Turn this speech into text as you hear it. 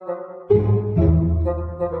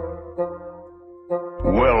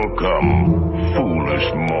Welcome, foolish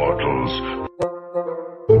mortals.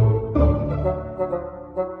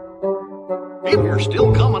 If you're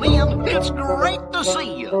still coming in, it's great to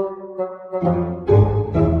see you. Come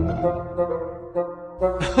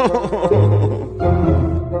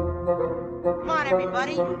on,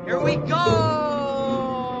 everybody. Here we go.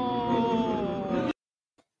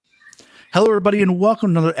 Hello, everybody, and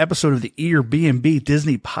welcome to another episode of the Airbnb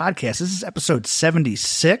Disney podcast. This is episode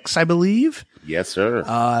 76, I believe. Yes, sir.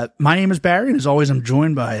 My name is Barry, and as always, I'm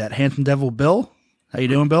joined by that handsome devil, Bill. How you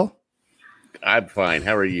doing, Bill? I'm fine.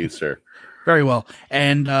 How are you, sir? Very well.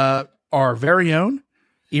 And our very own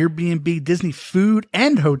Airbnb Disney food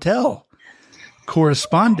and hotel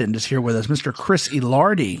correspondent is here with us, Mr. Chris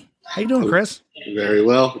Ilardi. How you doing, Chris? Very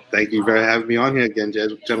well. Thank you for having me on here again,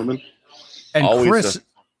 gentlemen. And Chris,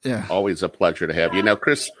 always a pleasure to have you. Now,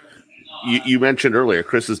 Chris, you mentioned earlier,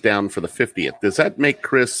 Chris is down for the 50th. Does that make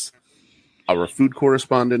Chris our food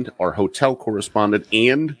correspondent, our hotel correspondent,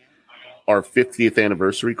 and our 50th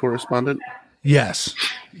anniversary correspondent? Yes.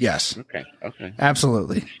 Okay.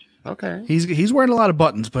 Absolutely. Okay. He's wearing a lot of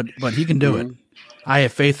buttons, but he can do it. I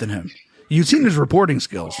have faith in him. You've seen his reporting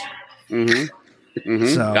skills. So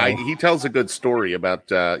He tells a good story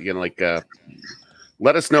about,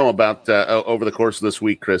 let us know about over the course of this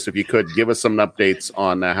week, Chris, if you could give us some updates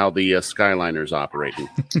on how the Skyliner's operating.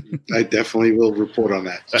 I definitely will report on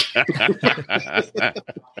that.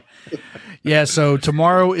 Yeah, so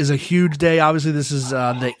tomorrow is a huge day. Obviously, this is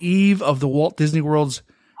the eve of the Walt Disney World's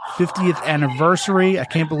 50th anniversary. I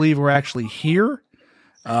can't believe we're actually here.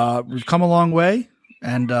 We've come a long way,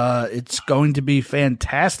 and it's going to be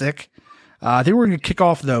fantastic. I think we're going to kick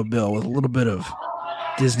off, though, Bill, with a little bit of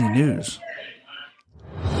Disney news.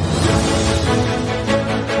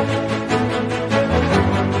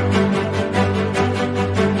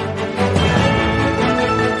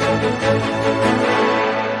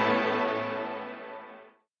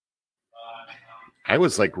 I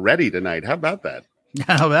was ready tonight. How about that?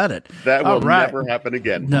 How about it? That will never happen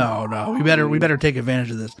again. No. We better take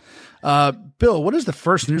advantage of this. Bill, what is the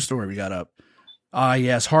first news story we got up?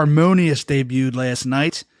 Yes, Harmonious debuted last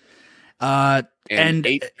night. And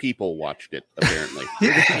 8 people watched it, apparently.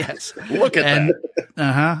 Yes. Look at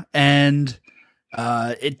that. And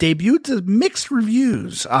it debuted to mixed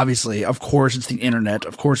reviews. Obviously, of course, it's the internet.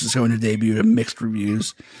 Of course, it's going to debut to mixed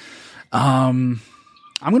reviews.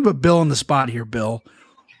 I'm going to put Bill on the spot here, Bill.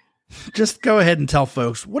 Just go ahead and tell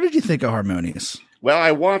folks, what did you think of Harmonious? Well,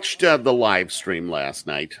 I watched the live stream last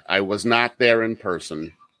night. I was not there in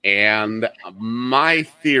person. And my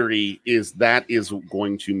theory is that is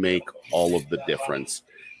going to make all of the difference.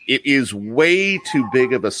 It is way too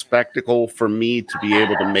big of a spectacle for me to be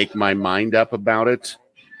able to make my mind up about it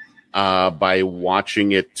by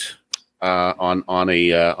watching it on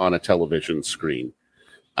a television screen.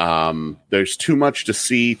 There's too much to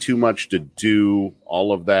see, too much to do,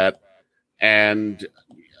 all of that. And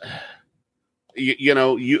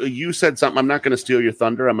you said something. I'm not going to steal your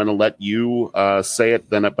thunder. I'm going to let you say it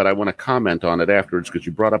then, but I want to comment on it afterwards because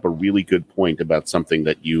you brought up a really good point about something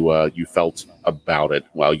that you felt about it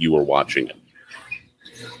while you were watching it.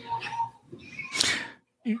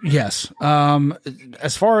 Yes.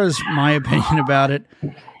 As far as my opinion about it,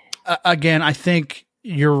 again, I think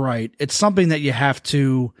you're right. It's something that you have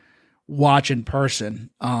to watch in person.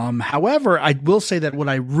 However, I will say that what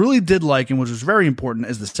I really did like and which was very important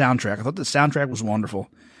is the soundtrack. I thought the soundtrack was wonderful.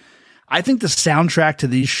 I think the soundtrack to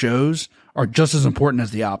these shows are just as important as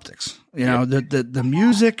the optics. The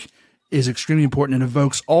music is extremely important and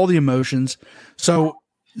evokes all the emotions. So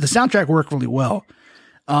the soundtrack worked really well.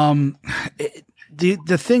 The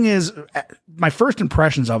thing is, my first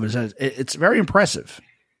impressions of it is it's very impressive.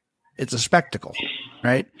 It's a spectacle,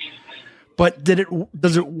 right? But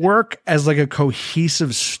does it work as a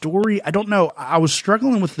cohesive story? I don't know. I was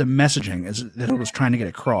struggling with the messaging that it was trying to get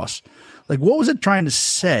across. What was it trying to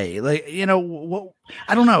say? I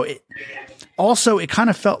don't know. It kind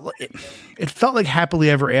of felt it felt like Happily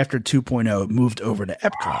Ever After 2.0 moved over to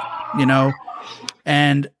Epcot,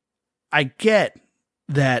 and I get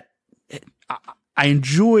that. I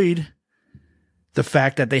enjoyed the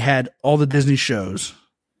fact that they had all the Disney shows,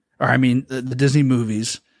 the Disney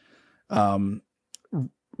movies,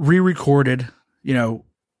 re-recorded, in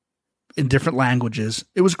different languages.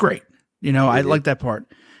 It was great. I liked that part.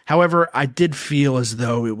 However, I did feel as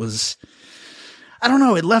though it was, I don't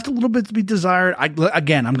know, it left a little bit to be desired.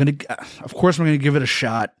 Of course, I'm going to give it a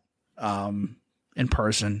shot, in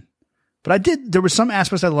person. But there were some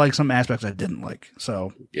aspects I liked, some aspects I didn't like.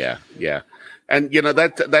 So yeah. And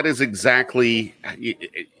that is exactly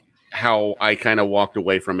how I kind of walked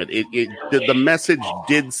away from it. The message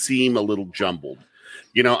did seem a little jumbled.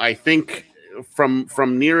 I think from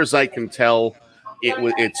near as I can tell,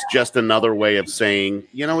 it's just another way of saying,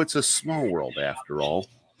 it's a small world after all.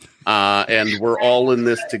 And we're all in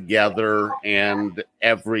this together and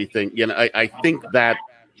everything. I think that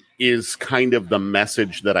is kind of the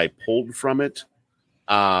message that I pulled from it.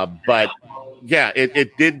 But yeah,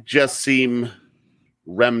 it did just seem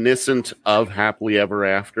reminiscent of Happily Ever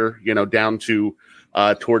After, down to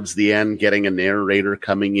towards the end, getting a narrator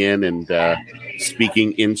coming in and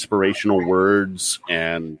speaking inspirational words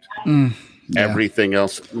and everything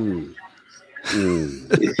else.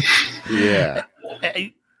 Yeah.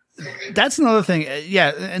 That's another thing.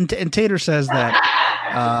 Yeah. And Tater says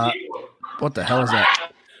that, what the hell is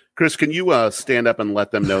that? Chris, can you stand up and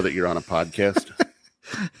let them know that you're on a podcast?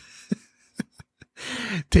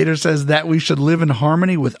 Tater says that we should live in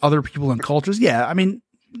harmony with other people and cultures. Yeah, I mean,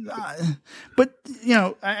 but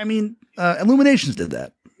Illuminations did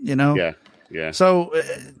that. Yeah. So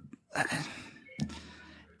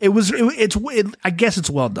I guess it's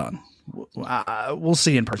well done. We'll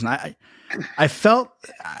see in person. I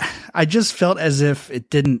just felt as if it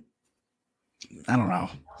didn't. I don't know.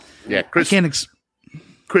 Yeah, Chris,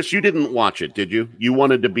 you didn't watch it, did you? You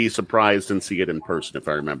wanted to be surprised and see it in person, if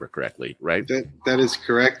I remember correctly, right? That is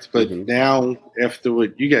correct. But now, after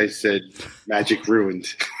what you guys said, magic ruined.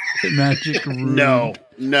 Magic ruined.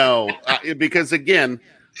 No. Because again,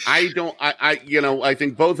 I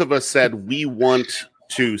think both of us said we want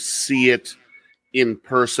to see it in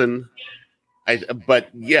person. But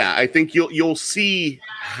yeah, I think you'll see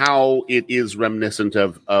how it is reminiscent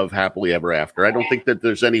of Happily Ever After. I don't think that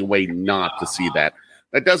there's any way not to see that.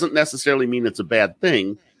 That doesn't necessarily mean it's a bad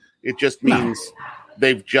thing. It just means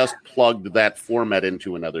they've just plugged that format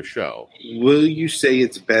into another show. Will you say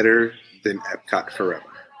it's better than Epcot Forever?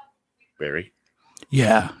 Barry?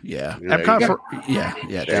 Yeah. Epcot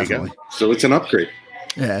definitely. So it's an upgrade.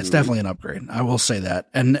 Yeah, it's definitely an upgrade. I will say that.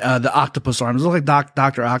 And the octopus arms, it looked like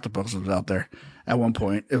Dr. Octopus was out there at one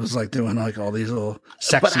point. It was like doing like all these little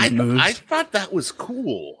sexy moves. I thought that was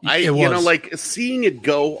cool. It was. Seeing it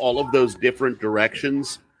go all of those different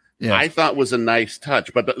directions, I thought was a nice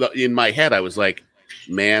touch. But in my head, I was like,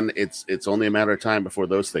 man, it's only a matter of time before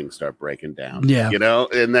those things start breaking down. Yeah.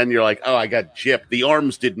 And then you're like, oh, I got gypped. The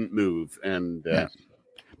arms didn't move. And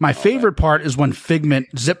my favorite part is when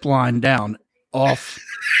Figment ziplined down off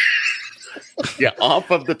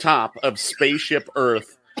of the top of Spaceship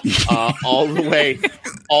Earth, all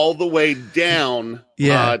the way down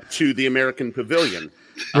to the American Pavilion,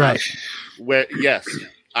 right? Where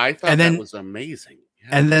I thought that was amazing.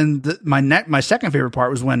 Yeah. And then my second favorite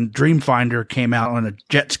part was when Dreamfinder came out on a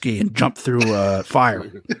jet ski and jumped through fire.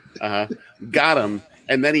 Got him.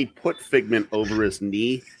 And then he put Figment over his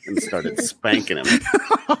knee and started spanking him.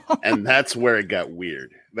 And that's where it got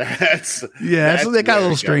weird. So they got a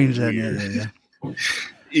little strange then. Yeah.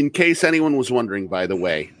 In case anyone was wondering, by the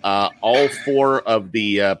way, all four of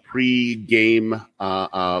the pre-game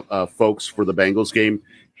folks for the Bengals game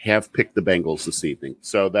have picked the Bengals this evening.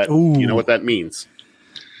 So that you know what that means.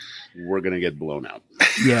 We're going to get blown out.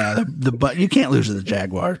 Yeah, but you can't lose to the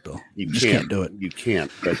Jaguars, Bill. You just can't do it. You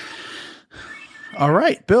can't. But all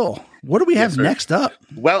right, Bill, what do we have next up?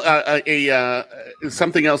 Well,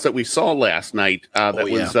 something else that we saw last night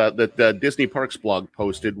that Disney Parks blog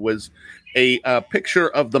posted was a picture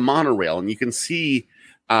of the monorail, and you can see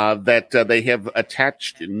that they have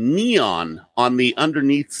attached neon on the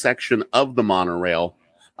underneath section of the monorail.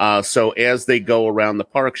 So as they go around the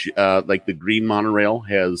parks, like the green monorail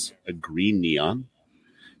has a green neon,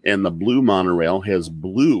 and the blue monorail has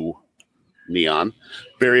blue neon.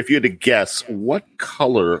 Barry, if you had to guess, what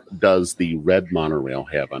color does the red monorail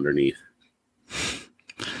have underneath?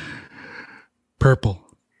 Purple.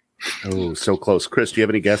 Oh, so close. Chris, do you have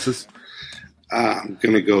any guesses? I'm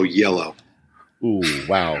going to go yellow. Ooh,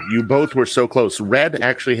 wow. You both were so close. Red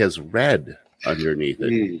actually has red underneath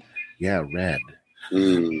it. Yeah, red.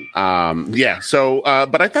 So,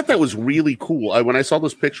 but I thought that was really cool. When I saw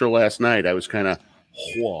this picture last night, I was kind of,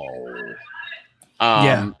 whoa.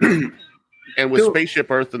 And with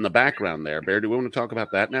Spaceship Earth in the background there, Bear, do we want to talk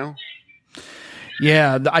about that now?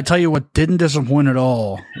 Yeah, I tell you what didn't disappoint at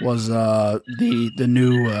all was the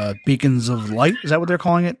new beacons of light. Is that what they're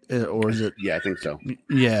calling it, or is it? Yeah, I think so.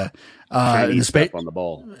 Yeah, the stuff on the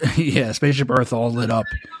ball. Yeah, Spaceship Earth all lit up,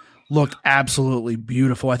 looked absolutely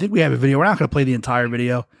beautiful. I think we have a video. We're not going to play the entire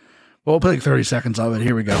video, but we'll play like 30 seconds of it.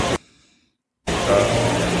 Here we go.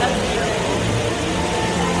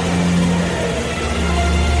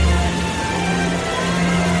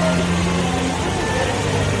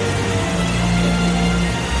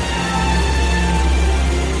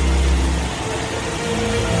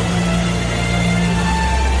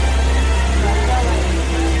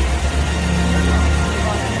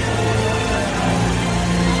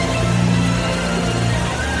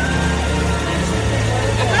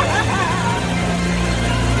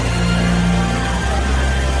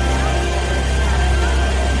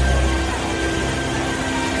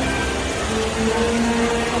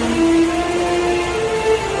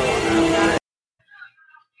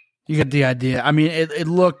 You get the idea. I mean, it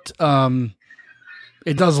looked.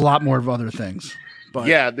 It does a lot more of other things. But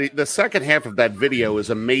yeah, the second half of that video is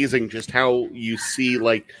amazing. Just how you see,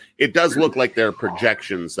 like, it does look like there are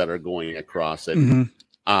projections that are going across it. Mm-hmm.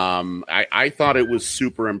 I thought it was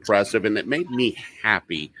super impressive, and it made me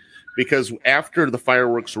happy because after the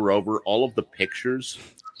fireworks were over, all of the pictures.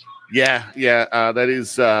 That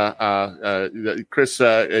is Chris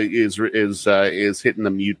is hitting the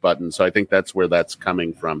mute button, so I think that's where that's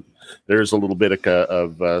coming from. There's a little bit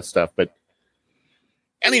of stuff, but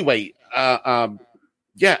anyway, again,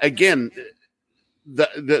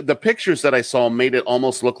 the pictures that I saw made it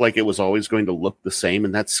almost look like it was always going to look the same,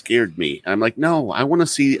 and that scared me. I'm like, no, I want to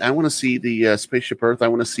see the Spaceship Earth. I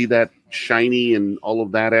want to see that shiny and all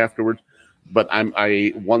of that afterwards. But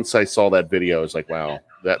once I saw that video, I was like, wow.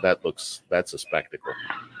 That's a spectacle.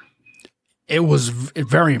 It was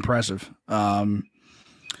very impressive.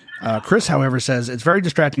 Chris, however, says it's very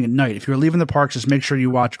distracting at night. If you're leaving the parks, just make sure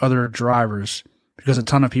you watch other drivers because a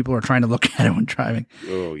ton of people are trying to look at it when driving.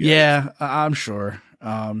 Oh, yeah, I'm sure.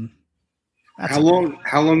 How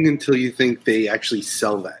long until you think they actually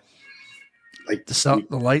sell that? Like the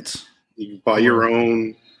lights? You buy your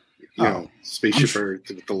own, Spaceship Earth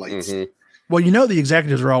with the lights. Mm-hmm. Well, the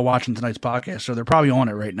executives are all watching tonight's podcast, so they're probably on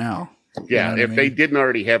it right now. Yeah, if they didn't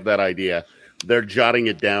already have that idea, they're jotting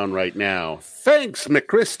it down right now. Thanks,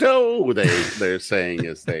 McChristo. They're saying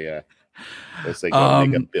as they go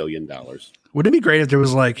make $1 billion. Wouldn't it be great if there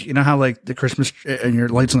was how the Christmas and your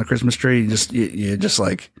lights on the Christmas tree, you just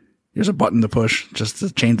like there's a button to push just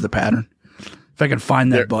to change the pattern. If I can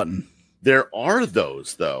find that button, there are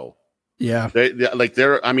those though. Yeah,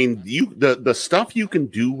 the stuff you can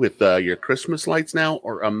do with your Christmas lights now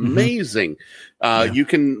are amazing. Mm-hmm. You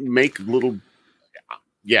can make little.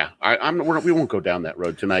 Yeah, we won't go down that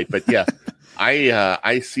road tonight, but yeah,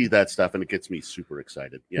 I see that stuff and it gets me super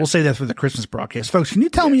excited. Yeah. We'll say that for the Christmas broadcast, folks. Can you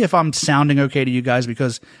tell me if I'm sounding okay to you guys?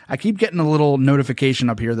 Because I keep getting a little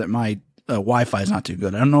notification up here that my Wi-Fi is not too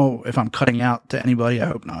good. I don't know if I'm cutting out to anybody. I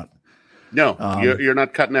hope not. No, you're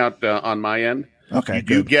not cutting out on my end. Okay, you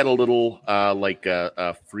do get a little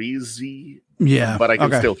freezy. Yeah, but I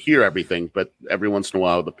can still hear everything. But every once in a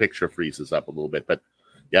while, the picture freezes up a little bit. But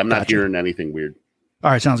yeah, I'm not hearing anything weird.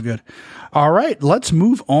 All right, sounds good. All right, let's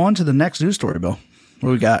move on to the next news story, Bill. What do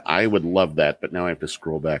we got? I would love that, but now I have to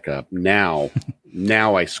scroll back up. Now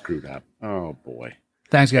I screwed up. Oh boy!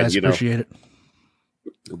 Thanks, guys. Appreciate it.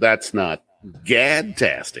 That's not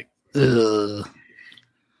gadtastic. Ugh.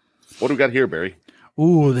 What do we got here, Barry?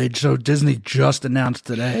 Ooh, so Disney just announced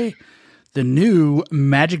today the new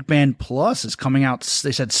Magic Band Plus is coming out.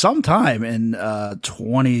 They said sometime in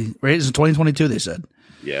 2022. They said,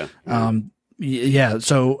 yeah, yeah.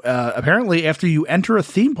 So apparently, after you enter a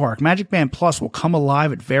theme park, Magic Band Plus will come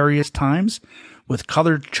alive at various times with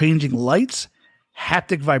color changing lights,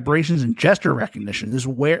 haptic vibrations, and gesture recognition.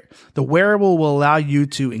 The wearable will allow you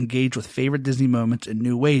to engage with favorite Disney moments in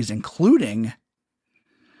new ways, including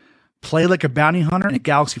play like a bounty hunter in a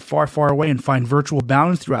galaxy far, far away and find virtual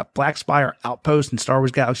bounties throughout Black Spire Outpost and Star Wars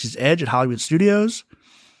Galaxy's Edge at Hollywood Studios.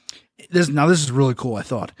 This is really cool, I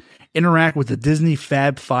thought. Interact with the Disney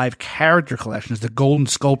Fab 5 character collections, the golden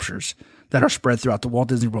sculptures that are spread throughout the Walt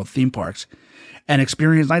Disney World theme parks, and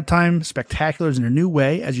experience nighttime spectaculars in a new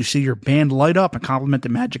way as you see your band light up and complement the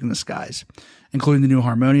magic in the skies, including the new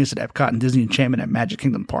Harmonious at Epcot and Disney Enchantment at Magic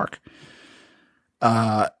Kingdom Park.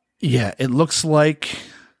 Yeah, it looks like...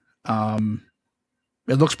 it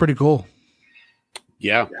looks pretty cool.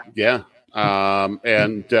 Yeah.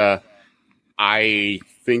 And I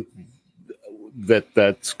think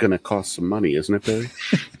that's going to cost some money, isn't it, Barry?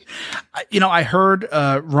 I heard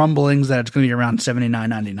rumblings that it's going to be around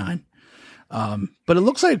 $79.99. But it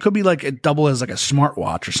looks like it could be like a double as like a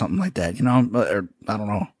smartwatch or something like that. Or I don't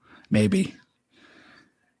know, maybe.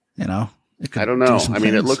 I don't know. I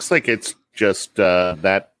mean, it looks like it's just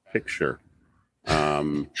that picture.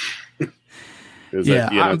 Is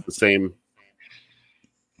it the same?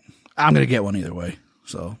 I'm gonna get one either way,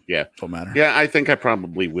 so yeah, don't matter. Yeah, I think I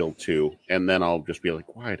probably will too, and then I'll just be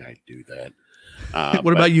like, "Why did I do that?"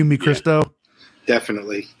 What about you, Christo?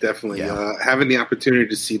 Definitely. Yeah. Having the opportunity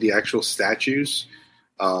to see the actual statues,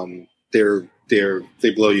 they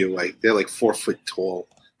blow you away. They're like 4 foot tall,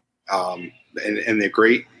 and they're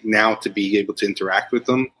great now to be able to interact with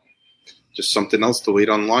them. Just something else to wait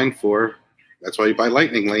online for. That's why you buy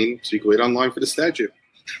Lightning Lane, so you can wait online for the statue.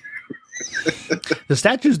 The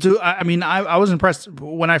statues do. I mean, I was impressed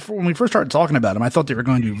when we first started talking about them. I thought they were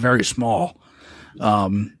going to be very small,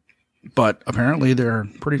 but apparently they're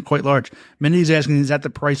quite large. Mindy's asking, is that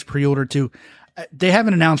the price pre-order too? They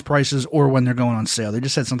haven't announced prices or when they're going on sale. They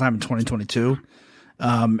just said sometime in 2022.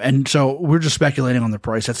 And so we're just speculating on the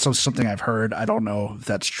price. That's something I've heard. I don't know if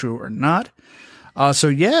that's true or not. So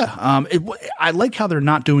yeah, I like how they're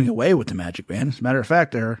not doing away with the Magic Band. As a matter of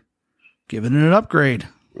fact, they're giving it an upgrade.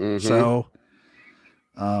 So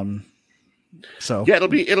yeah, it'll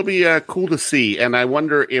be cool to see, and I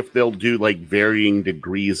wonder if they'll do like varying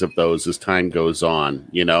degrees of those as time goes on.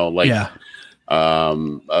 You know, like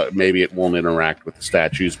maybe it won't interact with the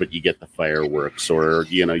statues, but you get the fireworks, or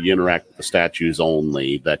you know, you interact with the statues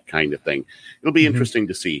only, that kind of thing. It'll be interesting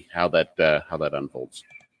to see how that unfolds.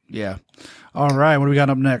 Yeah. All right, what do we got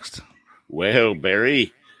up next? Well,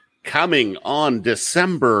 Barry, coming on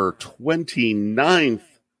December 29th,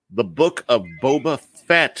 the Book of Boba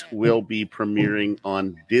Fett will be premiering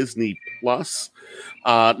on Disney Plus.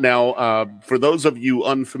 Now, for those of you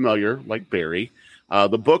unfamiliar, like Barry,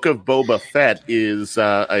 the Book of Boba Fett is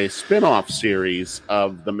a spin-off series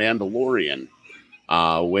of The Mandalorian.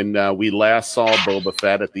 When we last saw Boba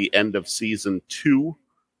Fett at the end of season 2,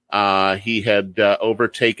 he had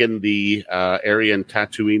overtaken the area in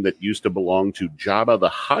Tatooine that used to belong to Jabba the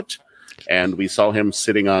Hutt, and we saw him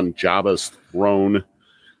sitting on Jabba's throne.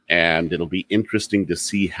 And it'll be interesting to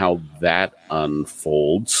see how that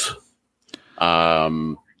unfolds.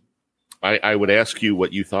 I would ask you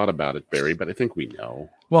what you thought about it, Barry, but I think we know.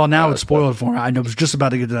 Well, now it's spoiled for me. I was just about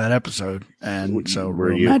to get to that episode, and so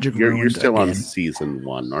you're still on season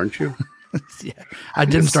 1, aren't you? Yeah, I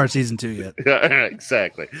didn't start season 2 yet.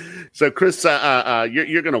 Exactly. So, Chris,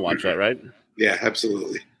 you're going to watch that, right? Yeah,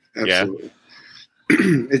 absolutely. Yeah.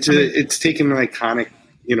 It's taken an iconic,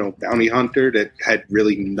 bounty hunter that had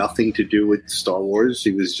really nothing to do with Star Wars.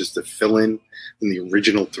 He was just a fill-in in the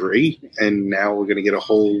original 3, and now we're going to get a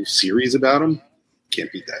whole series about him. Can't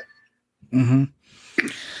beat that. Mm-hmm.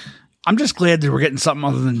 I'm just glad that we're getting something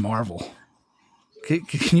other than Marvel.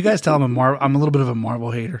 Can you guys tell I'm a little bit of a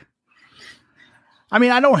Marvel hater? I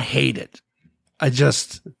mean, I don't hate it.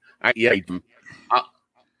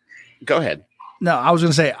 Go ahead. No, I was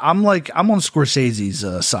going to say I'm on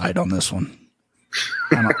Scorsese's side on this one.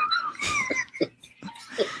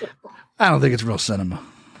 I don't think it's real cinema.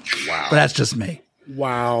 Wow. But that's just me.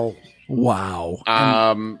 Wow.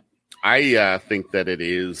 I think that it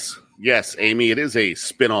is. Yes, Amy, it is a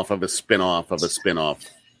spinoff of a spinoff of a spinoff.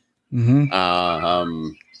 Mm-hmm.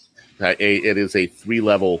 It is a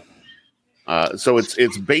 3-level. So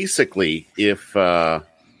it's basically if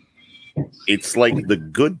it's like the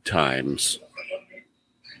Good Times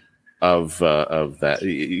of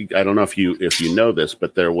that. I don't know if you know this,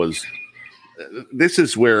 but there was. This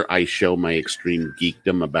is where I show my extreme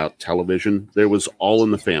geekdom about television. There was All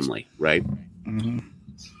in the Family, right? Mm-hmm.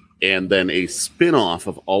 And then a spin-off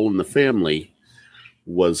of All in the Family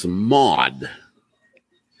was Maude.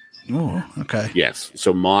 Oh, okay. Yes.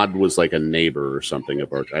 So Maude was like a neighbor or something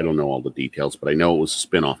of ours. I don't know all the details, but I know it was a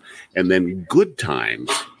spin-off. And then Good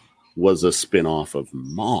Times was a spin-off of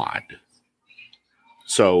Maude.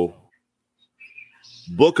 So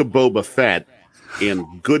Book of Boba Fett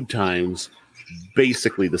and Good Times,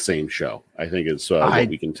 basically the same show. I think is what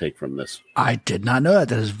we can take from this. I did not know that.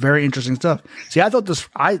 That is very interesting stuff. See, I thought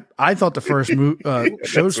I thought the first show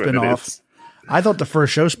spinoff. I thought the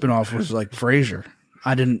first show spinoff was like Frasier.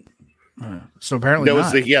 I didn't. So apparently that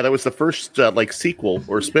was that was the first sequel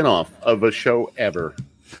or spinoff of a show ever.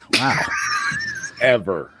 Wow.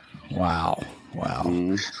 Ever. Wow.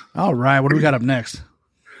 All right, what do we got up next?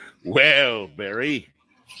 Well, Barry,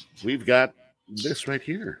 we've got this right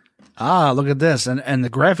here. Ah, look at this. And the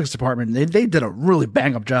graphics department, they did a really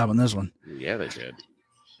bang-up job on this one. Yeah, they did.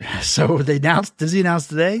 So Disney announced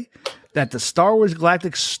today that the Star Wars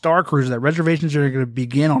Galactic Star Cruiser, that reservations are going to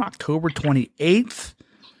begin on October 28th.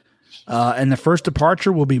 And the first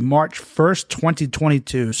departure will be March 1st,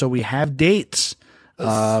 2022. So we have dates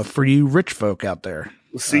for you rich folk out there.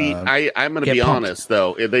 See, I'm going to be honest,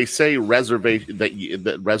 though. They say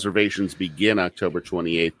that reservations begin October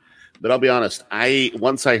 28th. But I'll be honest,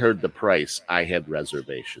 once I heard the price, I had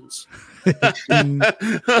reservations. I'm not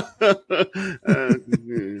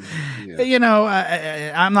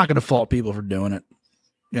going to fault people for doing it.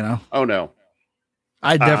 Oh, no.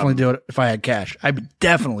 I'd definitely do it if I had cash. I would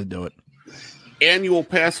definitely do it. Annual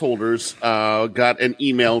pass holders got an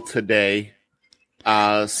email today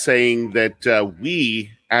saying that we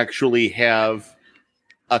actually have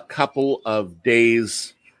a couple of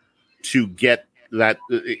days to get that.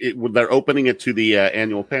 They're opening it to the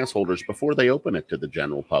annual pass holders before they open it to the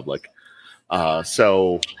general public.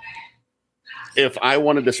 So if I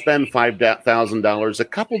wanted to spend $5,000 a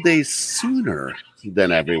couple days sooner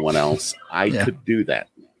than everyone else, I could do that.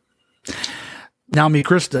 Now, me,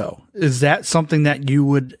 Christo, is that something that you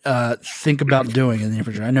would think about doing in the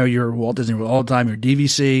future? I know you're Walt Disney World all the time. You're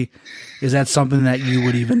DVC. Is that something that you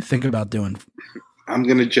would even think about doing? I'm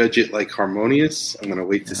going to judge it like Harmonious. I'm going to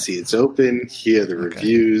wait to see it's open, hear the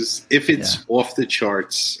reviews. If it's off the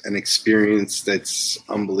charts, an experience that's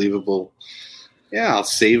unbelievable, yeah, I'll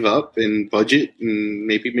save up and budget and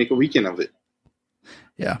maybe make a weekend of it.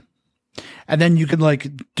 Yeah. And then you could like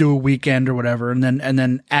do a weekend or whatever and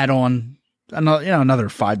then add on another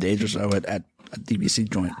 5 days or so at a DVC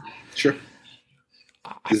joint. Sure.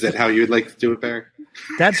 Is that how you'd like to do it, Barry?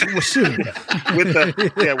 That's soon. with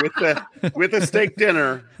the steak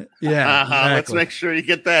dinner. Yeah. Exactly. Let's make sure you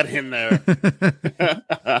get that in there.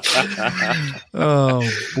 Oh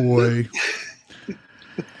boy.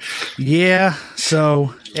 Yeah.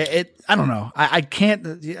 So I don't know. I can't.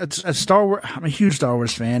 It's a Star Wars. I'm a huge Star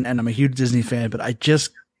Wars fan and I'm a huge Disney fan, but I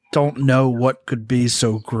just don't know what could be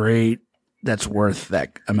so great that's worth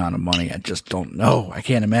that amount of money. I just don't know. I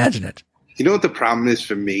can't imagine it. You know what the problem is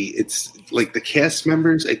for me? It's like the cast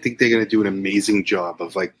members, I think they're going to do an amazing job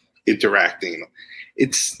of like interacting.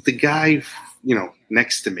 It's the guy,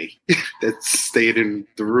 next to me that stayed in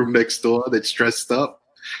the room next door that's dressed up.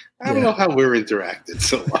 I don't know how we're interacting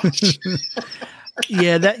so much.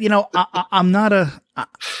 Yeah, that I'm not a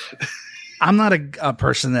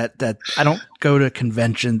person that I don't go to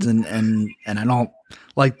conventions and I don't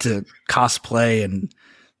like to cosplay and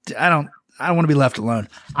I don't want to be left alone.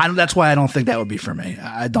 That's why I don't think that would be for me.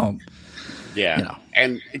 I don't. Yeah.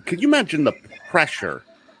 And could you imagine the pressure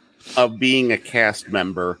of being a cast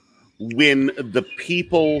member when the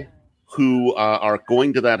people who are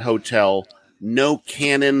going to that hotel know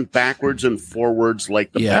canon backwards and forwards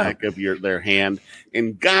like the back of their hand,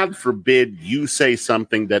 and God forbid you say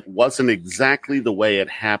something that wasn't exactly the way it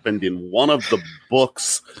happened in one of the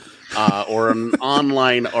books or an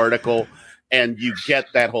online article, and you get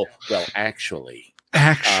that whole actually,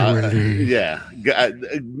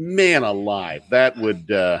 man alive, that would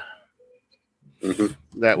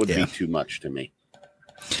be too much to me.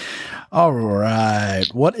 All right,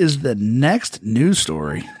 what is the next news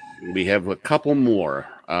story? We have a couple more.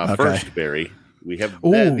 First, Barry, we have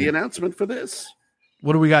the announcement for this.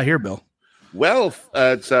 What do we got here, Bill? Well,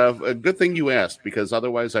 it's a good thing you asked, because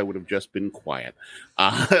otherwise I would have just been quiet.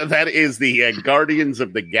 That is the Guardians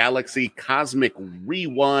of the Galaxy Cosmic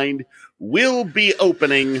Rewind will be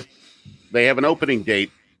opening. They have an opening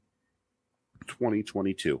date,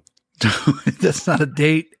 2022. That's not a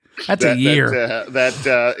date. That's a year.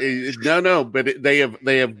 No, but they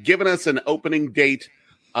have given us an opening date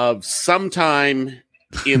of sometime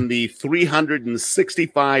in the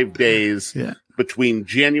 365 days between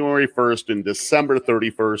January 1st and December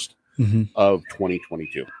 31st of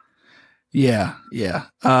 2022. Yeah.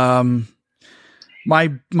 My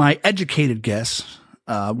educated guess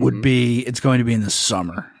would be it's going to be in the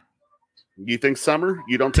summer. You think summer?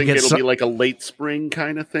 You don't think it'll be like a late spring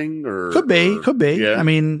kind of thing, or could be? Yeah. I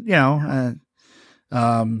mean,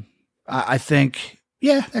 I think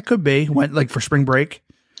that could be like for spring break.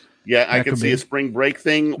 Yeah, I could see a spring break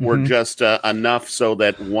thing, or just enough so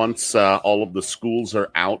that once all of the schools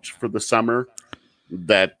are out for the summer,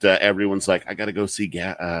 that everyone's like, I got to go see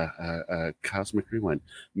Cosmic Rewind.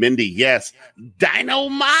 Mindy, yes.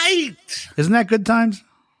 Dynamite! Isn't that Good Times?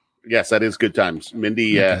 Yes, that is Good Times.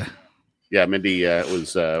 Mindy, Mindy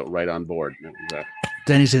was right on board.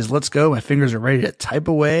 Denny says, let's go. My fingers are ready to type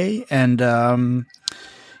away. And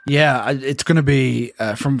it's going to be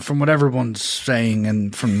from what everyone's saying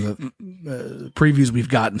and from the previews we've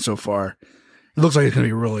gotten so far, it looks like it's going to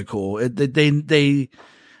be really cool.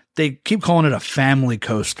 They keep calling it a family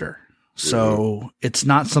coaster, so it's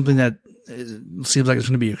not something that seems like it's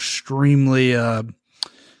going to be extremely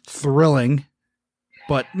thrilling,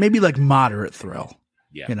 but maybe like moderate thrill.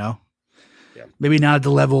 Yeah, maybe not at the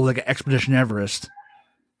level like Expedition Everest,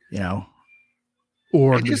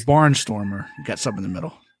 or the Barnstormer. You got something in the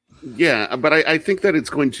middle. Yeah, but I think that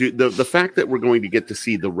it's going to the fact that we're going to get to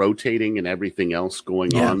see the rotating and everything else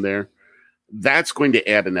going on there, that's going to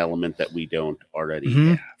add an element that we don't already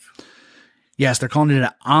have. Yes, they're calling it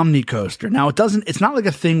an Omni Coaster. Now it's not like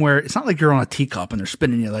a thing where it's not like you're on a teacup and they're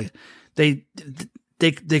spinning you. Like they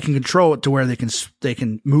can control it to where they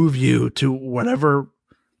can move you to whatever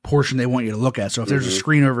portion they want you to look at. So if there's a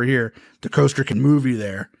screen over here, the coaster can move you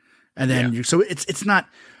there, and then so it's not.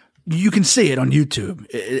 You can see it on YouTube.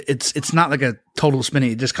 It's not like a total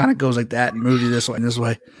spinning. It just kind of goes like that and moves you this way and this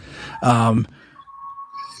way.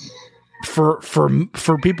 For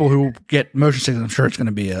people who get motion sickness, I'm sure it's going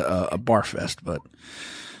to be a bar fest. But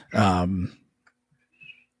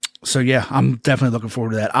so yeah, I'm definitely looking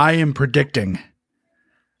forward to that. I am predicting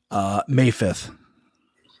May 5th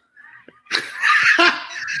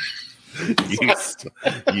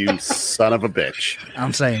You son of a bitch.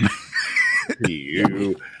 I'm saying.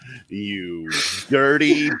 You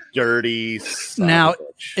dirty son Now, of a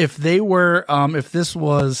bitch. if they were, if this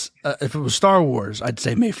was, if it was Star Wars, I'd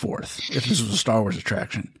say May 4th. If this was a Star Wars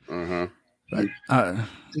attraction, but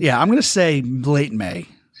yeah, I'm gonna say late May.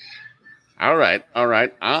 All right.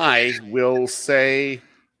 I will say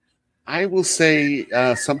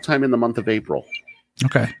sometime in the month of April.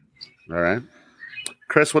 Okay. All right,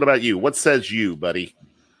 Chris. What about you? What says you, buddy?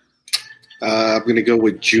 I'm going to go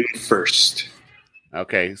with June 1st.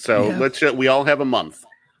 Okay, so Yeah. we all have a month.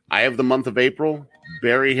 I have the month of April.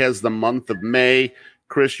 Barry has the month of May.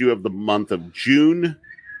 Chris, you have the month of June.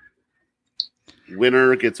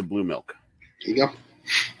 Winner gets a blue milk. There you go.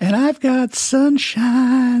 And I've got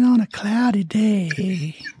sunshine on a cloudy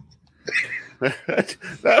day. that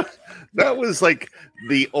was like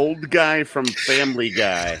the old guy from Family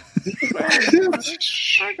Guy.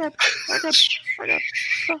 I got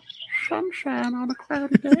sunshine on a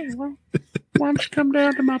cloudy day. Well, why don't you come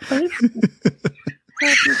down to my place?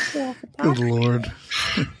 Good Lord.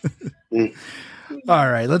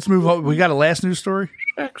 All right, let's move on. We got a last news story.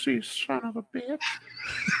 Sexy son of a bitch.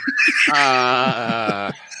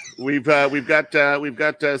 We've got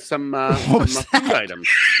some food items.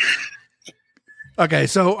 Okay,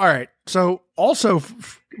 so all right, so also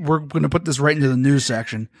we're going to put this right into the news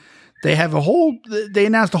section. They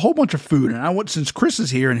announced a whole bunch of food, and since Chris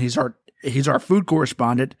is here and he's our food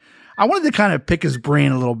correspondent, I wanted to kind of pick his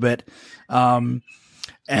brain a little bit, and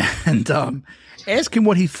ask him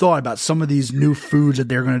what he thought about some of these new foods that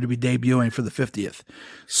they're going to be debuting for the 50th.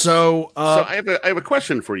 So I have a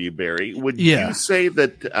question for you, Barry. Would you say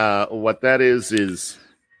that what that is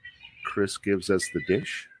Chris gives us the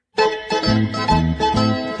dish?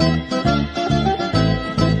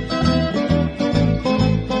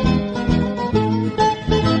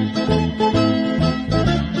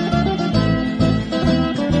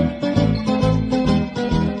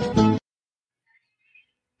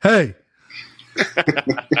 Hey.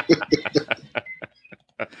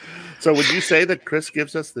 So would you say that Chris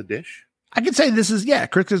gives us the dish? I could say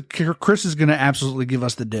Chris is going to absolutely give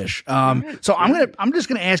us the dish. So I'm just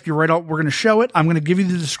going to ask you right off. We're going to show it. I'm going to give you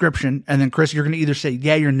the description, and then Chris, you're going to either say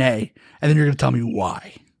yay or nay, and then you're going to tell me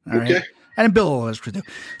why. All okay. Right? And then Bill will ask you.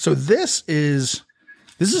 So this is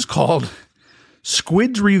called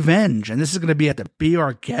Squid's Revenge, and this is going to be at the Be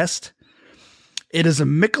Our Guest. It is a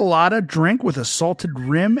Michelada drink with a salted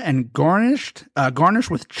rim and garnished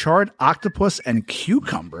with charred octopus and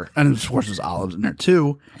cucumber, and of course there's olives in there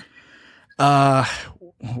too.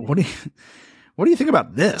 What do you think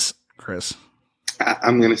about this, Chris?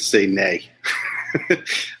 I'm going to say nay.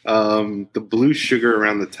 The blue sugar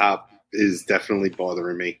around the top is definitely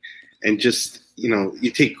bothering me, and just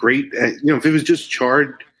you take great. If it was just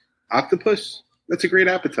charred octopus, that's a great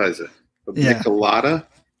appetizer. But Michelada,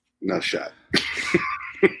 no shot.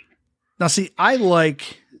 Now, see, I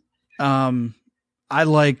like calamari.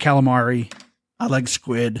 I like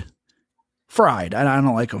squid fried. I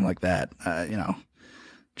don't like them like that.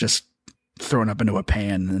 Just thrown up into a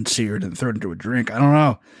pan and seared and thrown into a drink. I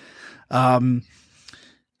don't know.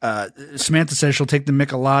 Samantha says she'll take the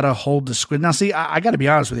Michelada, hold the squid. Now, see, I got to be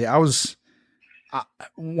honest with you.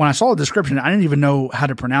 When I saw the description, I didn't even know how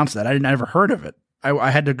to pronounce that. I never heard of it.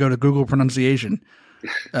 I had to go to Google pronunciation.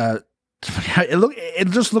 It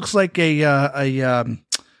just looks like a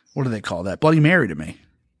what do they call that? Bloody Mary to me.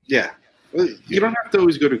 Yeah. Well, you don't have to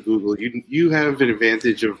always go to Google. You have an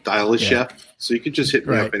advantage of Dial a Chef, so you can just hit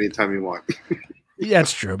me up anytime you want. Yeah,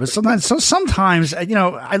 that's true. But sometimes,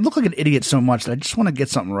 I look like an idiot so much that I just want to get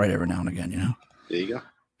something right every now and again. There you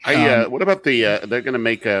go. What about they're going to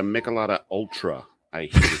make a Michelada Ultra? I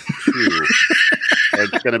hear too.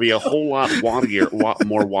 It's going to be a whole lot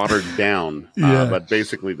more watered down, but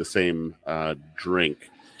basically the same drink.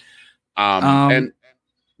 And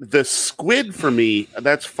the squid for me,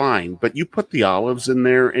 that's fine, but you put the olives in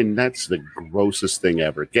there, and that's the grossest thing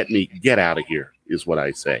ever. Get out of here, is what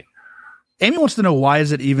I say. Amy wants to know, why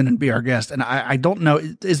is it even in Be Our Guest? And I don't know.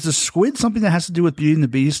 Is the squid something that has to do with Beauty and the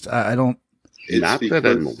Beast? I don't. Not that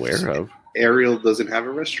I'm aware of. Ariel doesn't have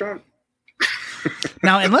a restaurant.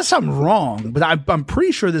 Now, unless I'm wrong, but I'm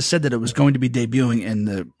pretty sure this said that it was going to be debuting in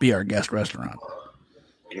the Be Our Guest restaurant.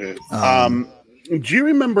 Do you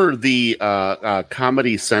remember the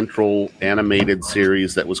Comedy Central animated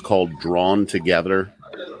series that was called Drawn Together?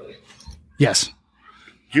 Yes. Do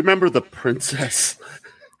you remember the princess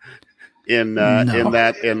in No.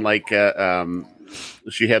 that? And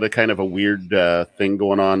she had a kind of a weird thing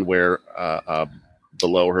going on where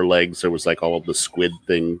below her legs, there was like all of the squid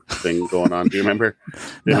thing going on. Do you remember?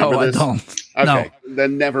 No, I don't. Okay, No.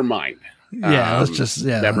 then never mind. Yeah, let's just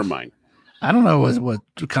Never mind. I don't know what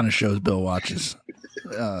kind of shows Bill watches.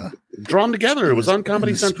 Drawn Together. It was on Comedy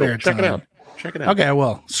in his Central. spare Check it time. out. Check it out. Okay,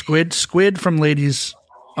 well, squid from ladies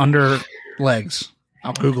under legs.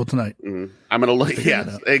 I'll Google tonight. I'm gonna look.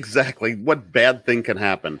 Yeah, exactly. What bad thing can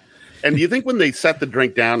happen? And do you think when they set the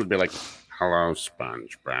drink down, it'd be like, "Hello,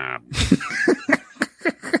 SpongeBob."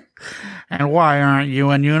 And why aren't you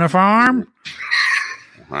in uniform?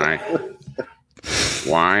 Why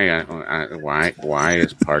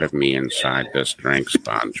is part of me inside this drink,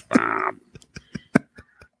 SpongeBob?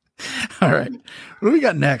 All right, what do we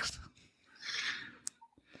got next?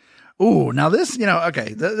 Ooh, now this,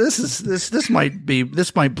 okay, this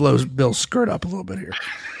might blow Bill's skirt up a little bit here.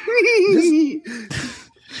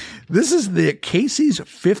 This is the Casey's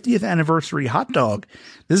 50th anniversary hot dog.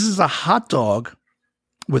 This is a hot dog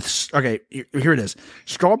with, okay, here it is.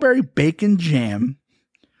 Strawberry bacon jam,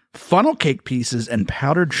 funnel cake pieces, and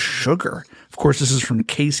powdered sugar. Of course, this is from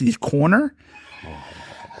Casey's Corner.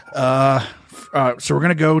 So we're going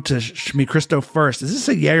to go to Shmi Christo first. Is this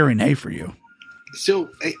a yay or a nay for you? So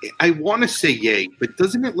I want to say yay, but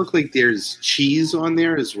doesn't it look like there's cheese on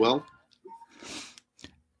there as well?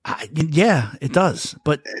 Yeah, it does,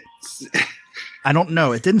 but I don't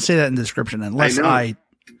know. It didn't say that in the description. Unless the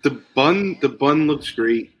bun looks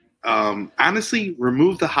great. Honestly,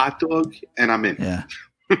 remove the hot dog, and I'm in. Yeah,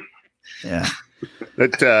 yeah.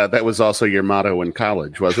 That was also your motto in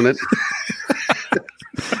college, wasn't it?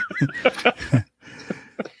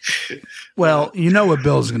 Well, you know what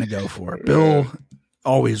Bill's going to go for. Bill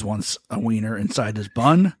always wants a wiener inside his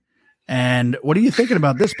bun. And what are you thinking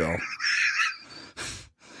about this, Bill?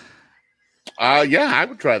 Yeah, I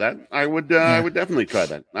would try that. I would definitely try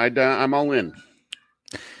that. I'm all in.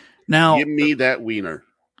 Now, give me that wiener.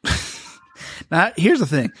 Now, here's the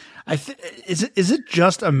thing. Is it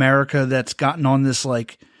just America that's gotten on this,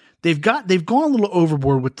 like, they've gone a little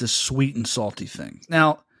overboard with this sweet and salty thing.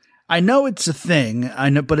 Now, I know it's a thing. I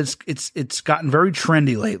know, but it's gotten very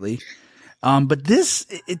trendy lately. But this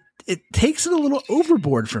it takes it a little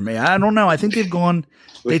overboard for me. I don't know. I think they took it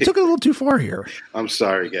a little too far here. I'm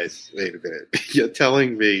sorry, guys. Wait a minute. You're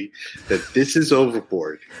telling me that this is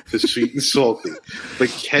overboard, the sweet and salty, but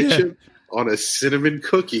ketchup on a cinnamon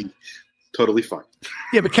cookie, totally fine.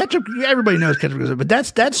 Yeah, but ketchup. Everybody knows ketchup goes, but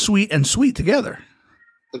that's sweet and sweet together.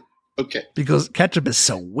 Okay. Because ketchup is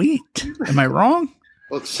so sweet. Am I wrong?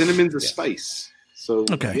 Well, cinnamon's a spice. So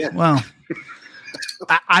okay. Yeah. Well,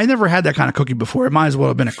 I never had that kind of cookie before. It might as well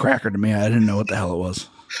have been a cracker to me. I didn't know what the hell it was.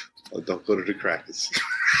 Oh, don't go to the crackers.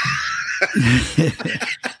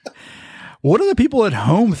 What are the people at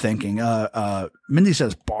home thinking? Mindy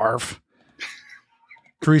says barf.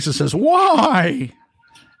 Teresa says why?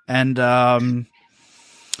 And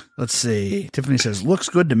let's see. Tiffany says looks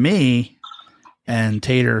good to me. And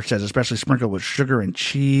Tater says, especially sprinkled with sugar and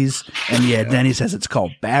cheese. And yeah, Denny says it's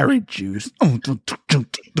called berry juice.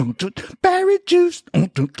 Berry juice.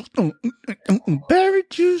 Berry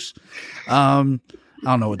juice. I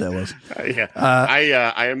don't know what that was.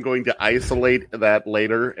 I am going to isolate that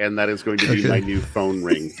later, and that is going to be my new phone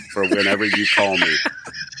ring for whenever you call me.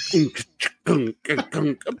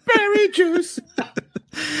 Berry juice.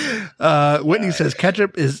 Whitney says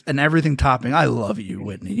ketchup is an everything topping. I love you,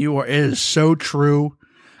 Whitney. It is so true.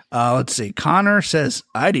 Let's see. Connor says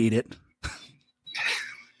I'd eat it.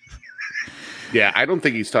 Yeah, I don't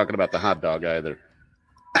think he's talking about the hot dog either.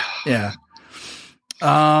 Yeah.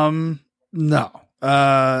 No.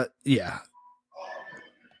 Yeah.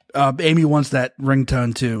 Amy wants that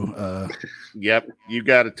ringtone too. Yep, you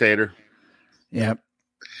got it, Tater. Yep.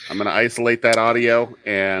 I'm going to isolate that audio,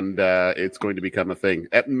 and it's going to become a thing.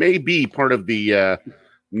 That may be part of the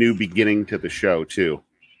new beginning to the show, too.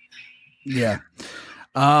 Yeah.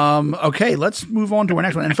 Okay, let's move on to our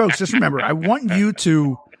next one. And folks, just remember, I want you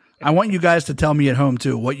guys to tell me at home,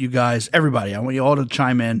 too, what you guys, everybody, I want you all to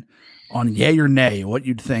chime in on yay or nay, what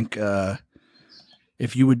you'd think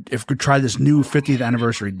if you could try this new 50th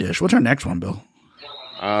anniversary dish. What's our next one, Bill?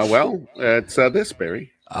 Well, it's this,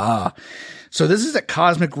 Barry. So this is a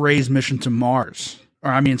Cosmic Ray's Mission to Mars.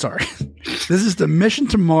 This is the Mission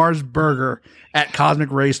to Mars burger at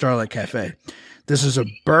Cosmic Ray Starlight Cafe. This is a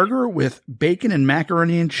burger with bacon and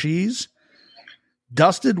macaroni and cheese,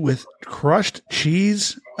 dusted with crushed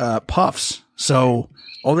cheese puffs. So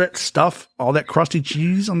all that stuff, all that crusty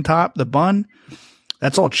cheese on top, the bun,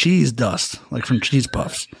 that's all cheese dust, like from cheese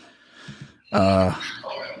puffs. What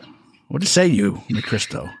do you say, you,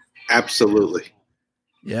 McChristo? Absolutely.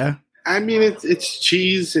 Yeah. I mean, it's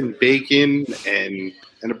cheese and bacon and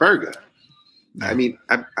a burger. I mean,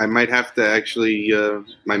 I might have to actually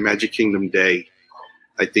my Magic Kingdom Day.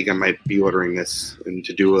 I think I might be ordering this and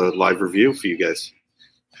to do a live review for you guys.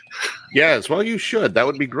 Yes, well, you should. That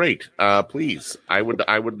would be great. Please, I would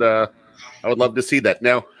love to see that.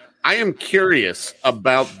 Now, I am curious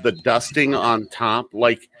about the dusting on top.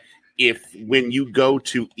 Like, if when you go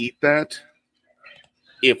to eat that,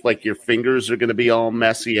 if like your fingers are going to be all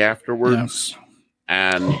messy afterwards,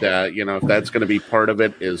 and if that's going to be part of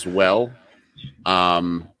it as well. I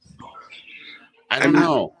don't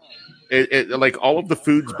know. It like all of the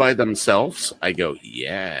foods by themselves, I go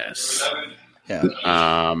yes. Yeah.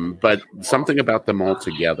 But something about them all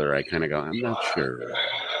together, I kind of go, I'm not sure.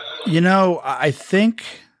 I think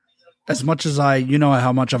as much as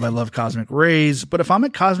how much I love Cosmic Rays, but if I'm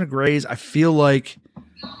at Cosmic Rays, I feel like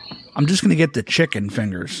I'm just going to get the chicken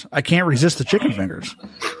fingers. I can't resist the chicken fingers.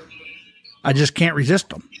 I just can't resist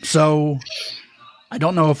them. So I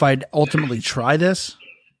don't know if I'd ultimately try this.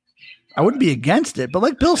 I wouldn't be against it, but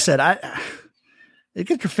like Bill said, it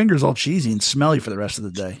gets your fingers all cheesy and smelly for the rest of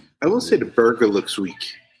the day. I will say the burger looks weak.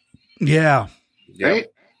 Yeah. Right?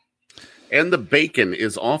 And the bacon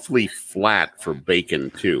is awfully flat for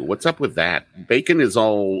bacon, too. What's up with that? Bacon is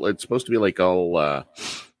it's supposed to be like all,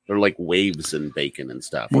 they're like waves in bacon and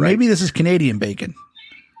stuff. Well, right? Maybe this is Canadian bacon.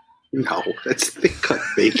 No, that's thick cut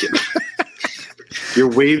bacon. Your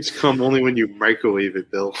waves come only when you microwave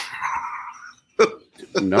it, Bill.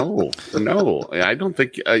 No. I don't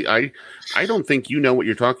think I don't think you know what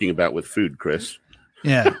you're talking about with food, Chris.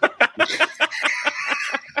 Yeah.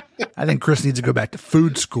 I think Chris needs to go back to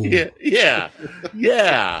food school. Yeah.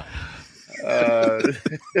 All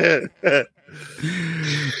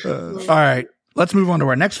right. Let's move on to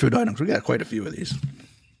our next food items. We got quite a few of these.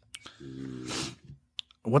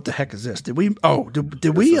 What the heck is this? Did we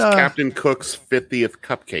Captain Cook's 50th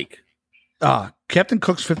cupcake. Captain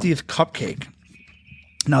Cook's 50th cupcake.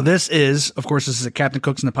 Now this is a Captain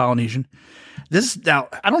Cook's in the Polynesian. Now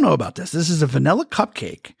I don't know about this. This is a vanilla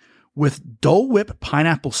cupcake with Dole Whip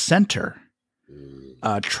pineapple center,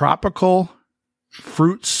 tropical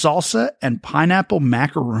fruit salsa, and pineapple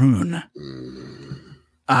macaroon.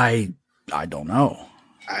 I don't know.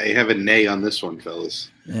 I have a nay on this one,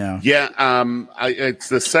 fellas. Yeah. It's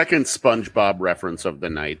the second SpongeBob reference of the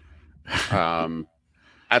night.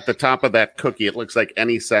 At the top of that cookie, it looks like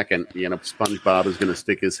any second, SpongeBob is going to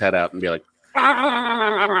stick his head out and be like,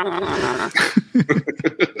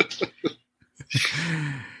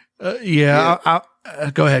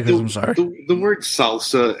 go ahead, because I'm sorry. The word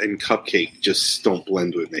salsa and cupcake just don't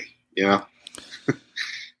blend with me,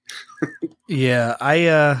 Yeah,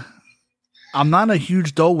 I'm not a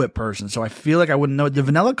huge Dole Whip person, so I feel like I wouldn't know. The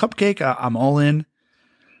vanilla cupcake, I'm all in.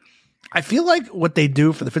 I feel like what they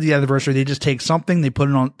do for the 50th anniversary, they just take something, they put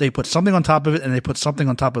something on top of it, and they put something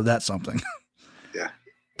on top of that something. Yeah.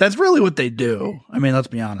 That's really what they do. I mean, let's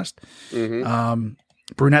be honest. Mm-hmm.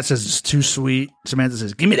 Brunette says it's too sweet. Samantha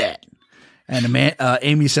says, give me that. And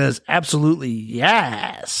Amy says, absolutely,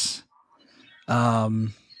 yes.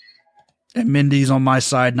 And Mindy's on my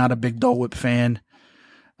side, not a big Dole Whip fan.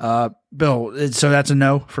 Bill, so that's a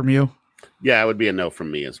no from you? Yeah, it would be a no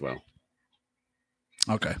from me as well.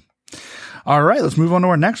 Okay. All right, let's move on to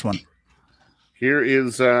our next one. Here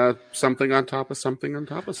is something on top of something on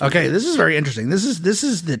top of something. Okay, this is very interesting. This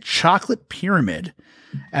is the chocolate pyramid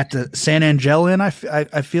at the San Angel Inn. I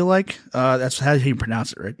feel like that's how you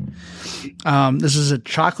pronounce it, right? This is a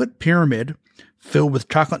chocolate pyramid filled with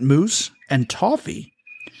chocolate mousse and toffee,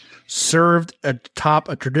 served atop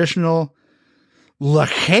a traditional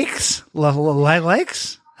lakex.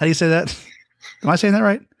 How do you say that? Am I saying that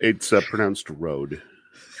right? It's pronounced road.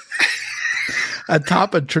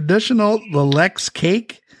 Atop a traditional Lalex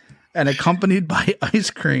cake and accompanied by ice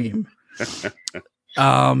cream.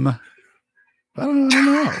 I don't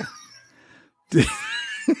know.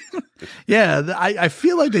 Yeah, I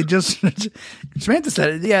feel like they just Samantha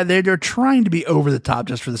said it. Yeah, they're trying to be over the top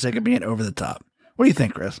just for the sake of being over the top. What do you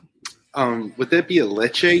think, Chris? Would that be a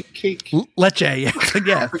leche cake? Leche,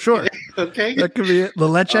 yeah, sure. Okay, that could be it. The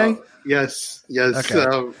leche. Yes.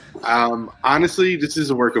 Okay. Honestly, this is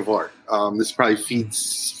a work of art. This probably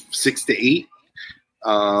feeds 6 to 8.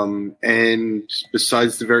 And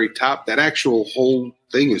besides the very top, that actual whole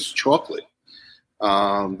thing is chocolate.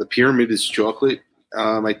 The pyramid is chocolate.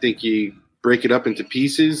 I think you break it up into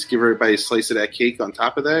pieces, give everybody a slice of that cake on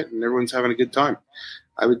top of that, and everyone's having a good time.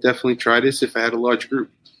 I would definitely try this if I had a large group.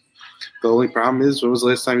 The only problem is, when was the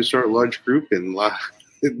last time you saw a large group in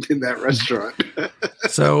that restaurant?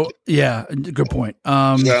 So, yeah, good point.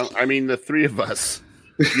 Well, I mean, the three of us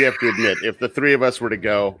You have to admit, if the three of us were to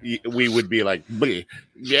go, we would be like, "Bleh,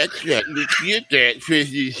 let's get that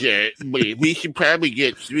fishy shirt. Bleh, we should probably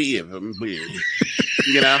get 3 of them. Bleh."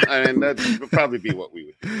 You know, and that would probably be what we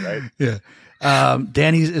would do, right? Yeah.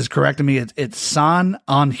 Danny is correcting me. It's San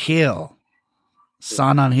Angel.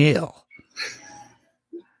 San Angel.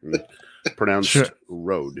 Pronounced Sure.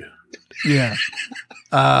 road. Yeah.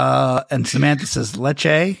 And Samantha says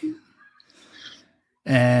leche.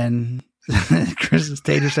 And Chris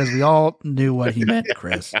Tater says we all knew what he meant,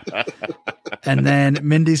 Chris. And then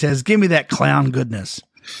Mindy says, "Give me that clown goodness."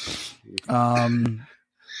 Yeah.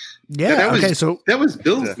 that Okay. was, So that was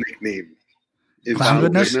Bill's nickname. In Clown Final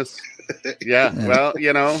goodness? Goodness. Yeah. Well,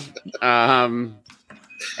 you know,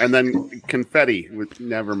 and then confetti.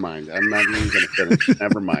 Never mind. I'm not even going to finish.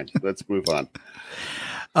 Never mind. Let's move on.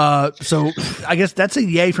 so I guess that's a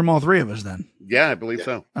yay from all three of us then. Yeah, I believe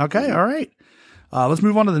so. Okay. All right. Let's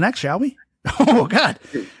move on to the next, shall we? Oh God.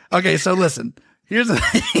 Okay. So listen, here's the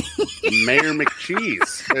thing. Mayor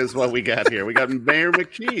McCheese is what we got here. We got Mayor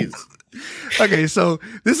McCheese. Okay. So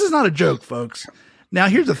this is not a joke, folks. Now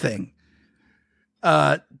here's the thing.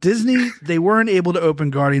 Disney, they weren't able to open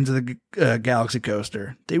Guardians of the Galaxy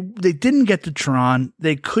coaster. They didn't get to Tron.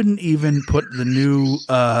 They couldn't even put the new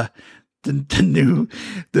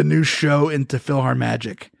the new show into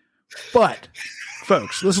PhilharMagic. But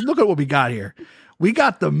folks, let's look at what we got here. We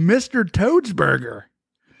got the Mr. Toad's Burger.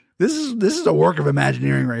 This is a work of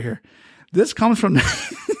imagineering right here. This comes from the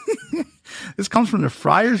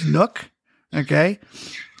Friar's Nook. Okay.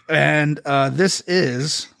 And this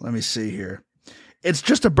is, let me see here. It's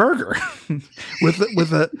just a burger with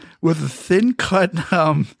a thin cut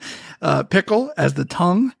pickle as the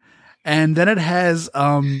tongue, and then it has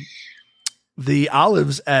the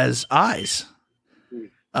olives as eyes.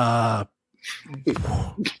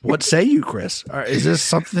 What say you, Chris? Is this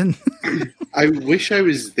something? I wish I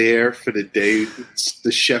was there for the day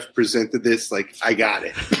the chef presented this. Like, I got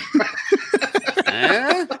it.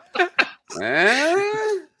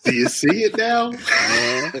 Do you see it now?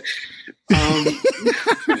 No,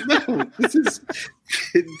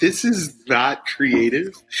 this is not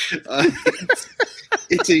creative.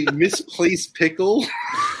 It's a misplaced pickle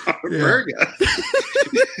on a burger.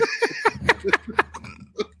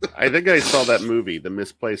 I think I saw that movie, The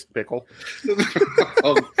Misplaced Pickle.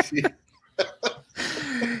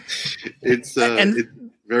 It's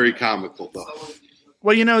very comical, though.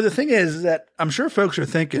 Well, you know, the thing is that I'm sure folks are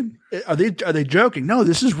thinking, are they joking? No,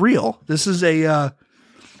 this is real. This is the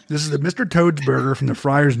Mr. Toad's Burger from the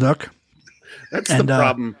Friar's Nook. That's the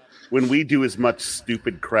problem when we do as much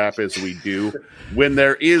stupid crap as we do. When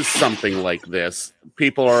there is something like this,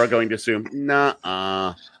 people are going to assume,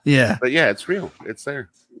 nah. Yeah. But yeah, it's real. It's there.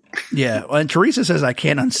 Yeah. Well, and Teresa says, I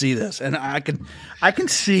can't unsee this. And I can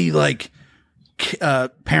see like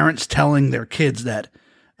parents telling their kids that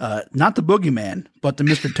not the boogeyman, but the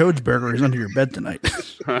Mr. Toad's Burger is under your bed tonight.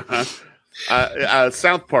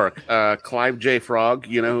 South Park, Clive J. Frog,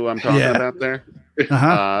 you know who I'm talking about there?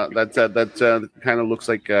 Uh-huh. That kind of looks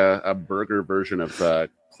like a burger version of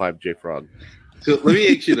Clive J. Frog. So let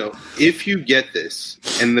me ask you though, if you get this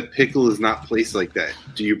and the pickle is not placed like that,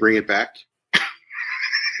 do you bring it back?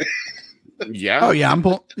 Yeah. Oh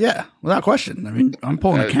yeah, without question. I mean, I'm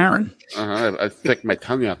pulling a Karen. I stick my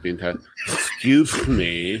tongue out the entire. Excuse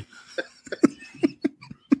me.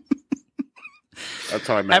 That's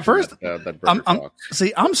how I met At first, that burger box.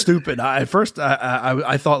 See, I'm stupid. At first,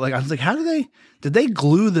 I thought I was like, how did they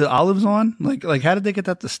glue the olives on? Like how did they get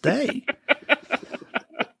that to stay?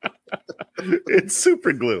 It's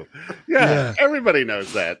super glue. Yeah, everybody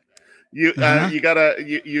knows that. You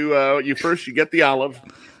first get the olive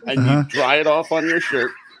and you dry it off on your shirt,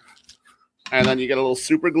 and then you get a little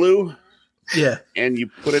super glue. Yeah, and you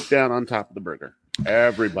put it down on top of the burger.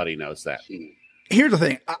 Everybody knows that. Here's the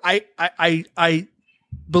thing. I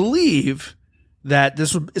believe that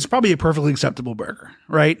it's probably a perfectly acceptable burger,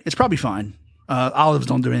 right? It's probably fine. Olives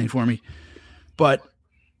don't do anything for me, but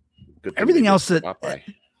everything else that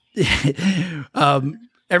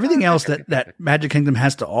everything else that Magic Kingdom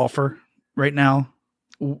has to offer right now,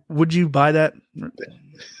 would you buy that?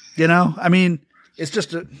 You know, I mean, it's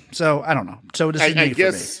just so I don't know. So this is I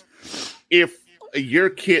guess if your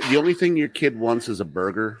kid, the only thing your kid wants is a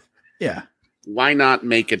burger. Yeah. Why not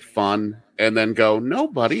make it fun and then go, no,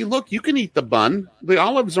 buddy, look, you can eat the bun. The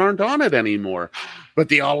olives aren't on it anymore, but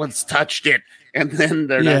the olives touched it. And then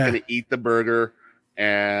they're not going to eat the burger.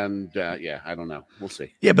 And I don't know. We'll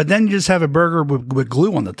see. Yeah, but then you just have a burger with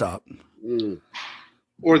glue on the top.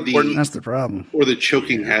 Or that's the problem. Or the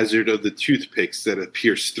choking hazard of the toothpicks that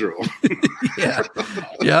pierce through.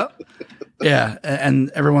 Yeah. Yeah, and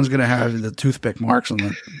everyone's going to have the toothpick marks on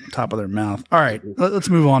the top of their mouth. All right, let's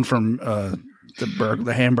move on from the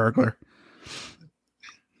Hamburglar.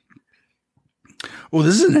 Oh,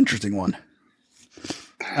 this is an interesting one.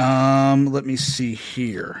 Let me see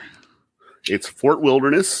here. It's Fort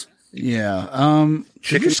Wilderness. Yeah.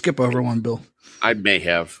 Should you skip over one, Bill? I may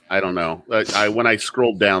have. I don't know. When I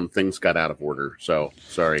scrolled down, things got out of order. So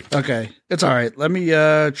sorry. Okay, it's all right. Let me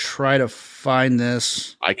try to find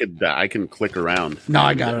this. I can click around. No,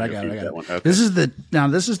 I got it. Okay. This is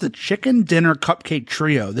the chicken dinner cupcake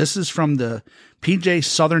trio. This is from the PJ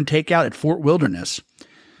Southern Takeout at Fort Wilderness.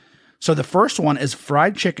 So the first one is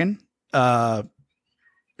fried chicken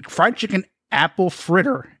apple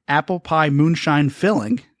fritter, apple pie moonshine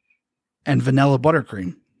filling, and vanilla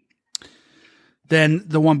buttercream. Then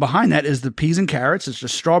the one behind that is the peas and carrots. It's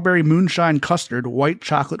just strawberry moonshine custard, white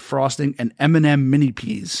chocolate frosting, and M&M mini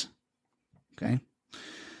peas. Okay.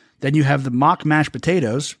 Then you have the mock mashed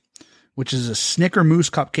potatoes, which is a Snicker mousse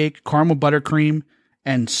cupcake, caramel buttercream,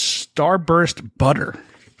 and Starburst butter,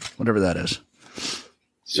 whatever that is.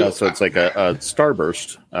 So it's like a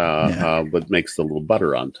Starburst, but makes the little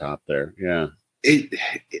butter on top there. Yeah.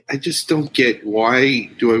 I just don't get, why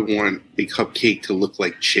do I want a cupcake to look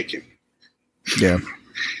like chicken? Yeah.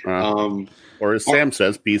 Or as Sam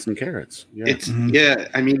says, peas and carrots. Yeah.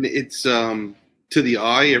 I mean, it's to the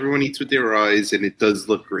eye, everyone eats with their eyes, and it does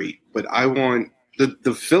look great. But I want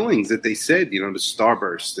the fillings that they said, the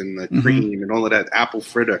Starburst and the cream and all of that apple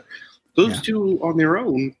fritter. Those two on their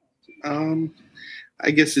own, I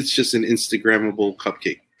guess it's just an Instagrammable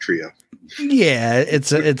cupcake trio. Yeah,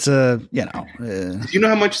 it's a Do you know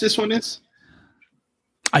how much this one is?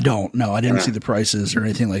 I don't know. I didn't see the prices or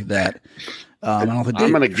anything like that. I don't think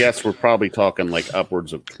I'm going to guess we're probably talking like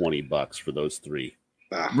upwards of $20 for those three.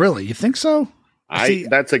 Really? You think so?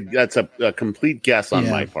 That's a complete guess on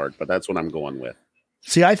my part, but that's what I'm going with.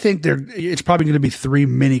 See, I think it's probably going to be 3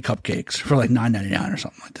 mini cupcakes for like $9.99 or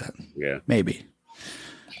something like that. Yeah, maybe.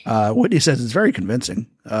 Whitney says it's very convincing.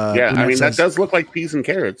 Brunette that does look like peas and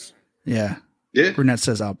carrots. Yeah. Brunette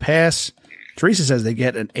says I'll pass. Teresa says they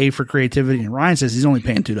get an A for creativity, and Ryan says he's only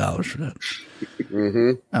paying $2 for that.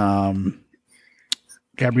 Mm-hmm.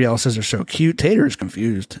 Gabrielle says they're so cute. Tater is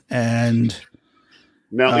confused. And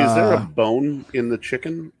now, is there a bone in the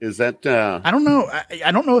chicken? Is that? I don't know.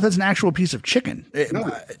 I don't know if that's an actual piece of chicken.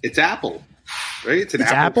 It's apple, right? It's an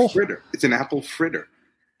apple fritter. It's an apple fritter.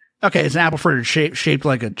 Okay, it's an apple fritter shaped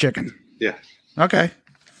like a chicken. Yeah. Okay.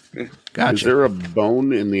 Gotcha. Is there a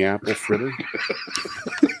bone in the apple fritter?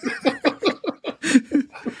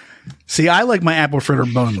 See, I like my apple fritter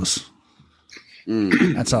boneless.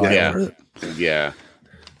 That's how I order it. Yeah.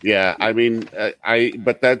 Yeah, I mean,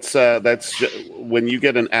 but that's when you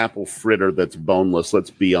get an apple fritter that's boneless. Let's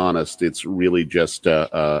be honest, it's really just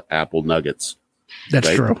apple nuggets. That's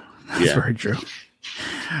right? true. That's very true.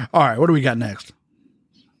 All right, what do we got next?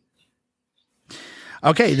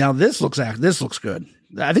 Okay, now this looks good.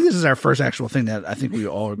 I think this is our first actual thing that I think we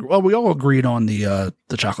all agreed on the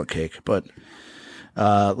chocolate cake, but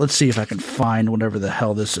let's see if I can find whatever the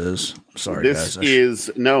hell this is. Sorry, guys.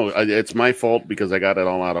 It's my fault because I got it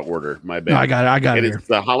all out of order. My bad. No, I got it. It's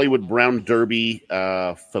the Hollywood Brown Derby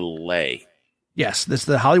filet. Yes, this is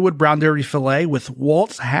the Hollywood Brown Derby filet with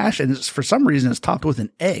Walt's hash, and for some reason it's topped with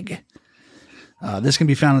an egg. This can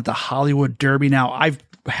be found at the Hollywood Derby. Now,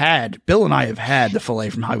 Bill and I have had the filet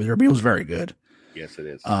from Hollywood Derby. It was very good. Yes, it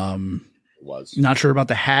is. It was. Not sure about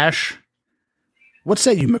the hash. What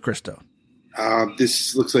say you, McChristo?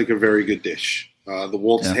 This looks like a very good dish. The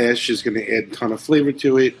Walt's hash is going to add a ton of flavor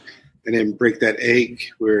to it, and then break that egg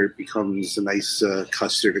where it becomes a nice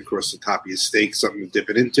custard across the top of your steak, something to dip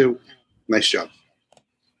it into. Nice job.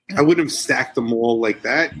 I wouldn't have stacked them all like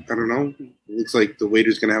that. I don't know. It looks like the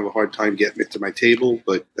waiter's going to have a hard time getting it to my table,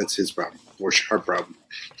 but that's his problem, or our problem.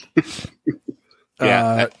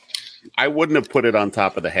 I wouldn't have put it on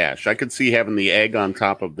top of the hash. I could see having the egg on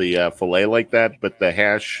top of the filet like that, but the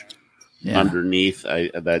hash underneath,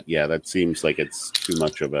 that seems like it's too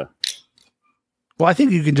much of a. Well, I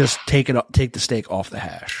think you can just take the steak off the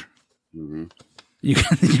hash. Mm-hmm. You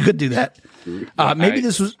could do that. Maybe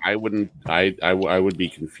this was. I wouldn't. I would be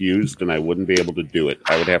confused, and I wouldn't be able to do it.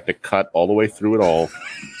 I would have to cut all the way through it all.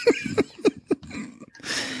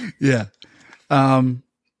 Yeah.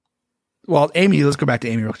 Well, Amy, let's go back to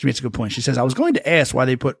Amy. She makes a good point. She says, I was going to ask why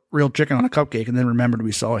they put real chicken on a cupcake and then remembered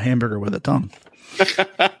we saw a hamburger with a tongue.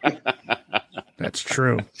 That's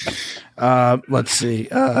true. Let's see.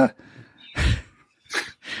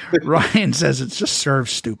 Ryan says it's just served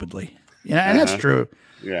stupidly. Yeah, and that's true.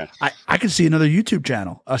 Yeah. I could see another YouTube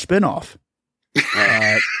channel, a spinoff.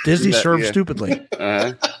 Disney served stupidly.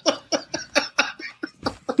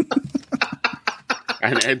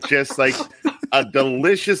 and it's just like a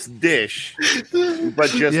delicious dish, but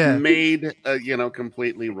just made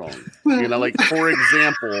completely wrong. Like for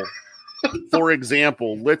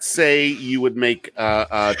example, let's say you would make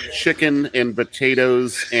chicken and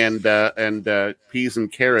potatoes and peas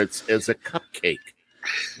and carrots as a cupcake.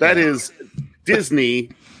 That is Disney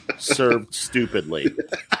served stupidly.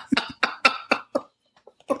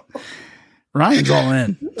 Ryan's all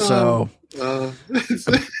in. So, all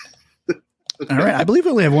right. I believe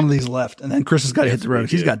we only have one of these left, and then Chris has got to hit the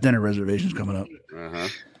road. He's got dinner reservations coming up. Uh-huh.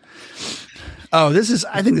 Oh, I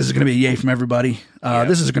think this is going to be a yay from everybody.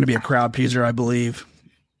 This is going to be a crowd pleaser, I believe.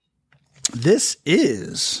 This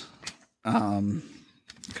is, God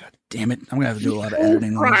damn it. I'm going to have to do a lot of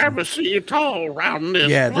editing. Privacy at all around this.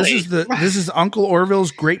 Yeah, place. this is Uncle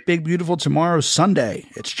Orville's Great Big Beautiful Tomorrow Sundae.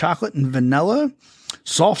 It's chocolate and vanilla,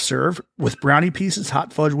 soft serve with brownie pieces,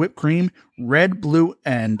 hot fudge, whipped cream, red, blue,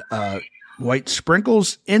 and white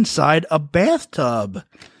sprinkles inside a bathtub.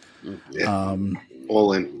 Yeah.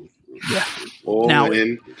 All in. Yeah. All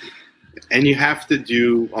in. And you have to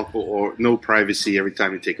do Uncle or no privacy every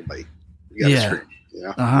time you take a bite. You gotta scream.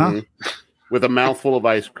 Yeah. Uh-huh. Mm-hmm. With a mouthful of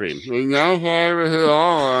ice cream.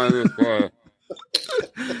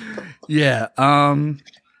 Yeah. I'm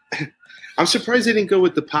surprised they didn't go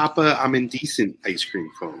with the Papa I'm Indecent ice cream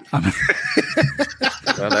cone. Well,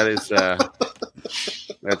 that is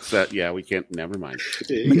that's we can't. Never mind.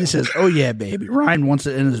 Minnie says, "Oh yeah, baby." Ryan wants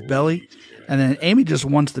it in his belly, and then Amy just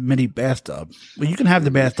wants the mini bathtub. Well, you can have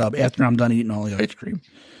the bathtub after I'm done eating all the ice cream.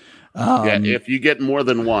 If you get more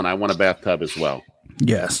than one, I want a bathtub as well.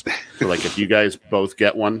 Yes. So, like, if you guys both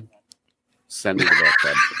get one, send me the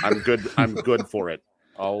bathtub. I'm good for it.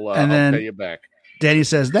 I'll pay you back. Daddy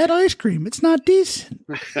says, that ice cream, it's not decent.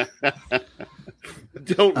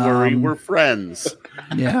 Don't worry, we're friends.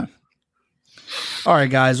 Yeah. All right,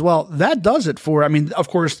 guys. Well, that does it for, of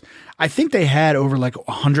course, I think they had over like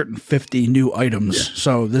 150 new items. Yeah.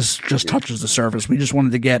 So this just touches the surface. We just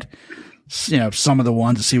wanted to get, some of the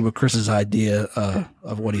ones to see what Chris's idea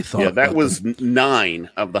of what he thought. Yeah, that was 9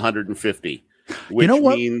 of the 150. Which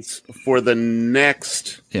means for the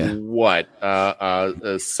next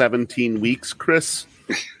 17 weeks, Chris?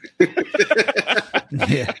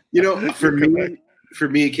 Yeah. For me,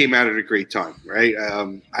 it came out at a great time, right?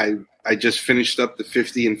 I just finished up the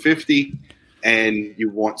 50 and 50, and you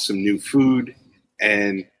want some new food,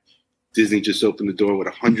 and Disney just opened the door with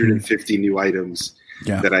 150 new items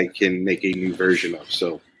that I can make a new version of.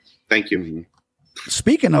 So, thank you.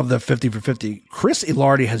 Speaking of the 50 for 50, Chris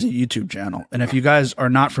Ilardi has a YouTube channel. And if you guys are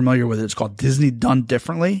not familiar with it, it's called Disney Done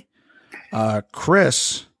Differently.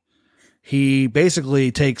 Chris, he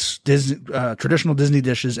basically takes traditional Disney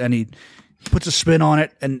dishes and he puts a spin on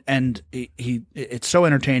it. And he it's so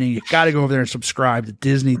entertaining. You got to go over there and subscribe to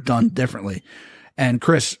Disney Done Differently. And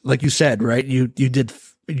Chris, like you said, right, you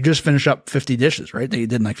just finished up 50 dishes, right? That you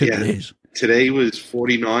did in like 50 days. Today was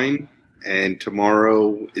 49. And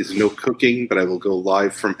tomorrow is no cooking, but I will go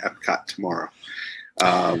live from Epcot tomorrow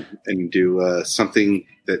and do something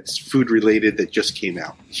that's food related that just came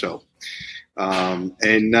out. So,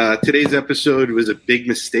 today's episode was a big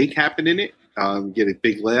mistake happened in it. Get a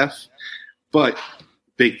big laugh, but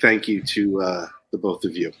big thank you to the both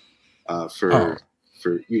of you for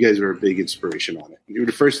you guys were a big inspiration on it. You were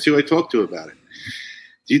the first two I talked to about it.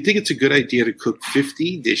 Do you think it's a good idea to cook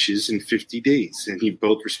 50 dishes in 50 days? And you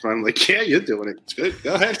both respond like, yeah, you're doing it. It's good.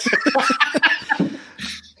 Go ahead.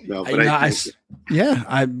 No, but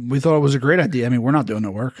we thought it was a great idea. We're not doing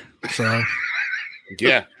the work. So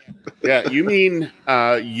yeah. You mean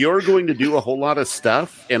you're going to do a whole lot of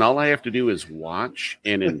stuff and all I have to do is watch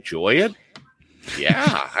and enjoy it?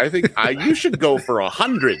 Yeah, I think you should go for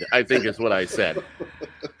 100, I think is what I said.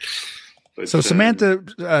 So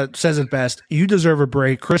Samantha says it best. You deserve a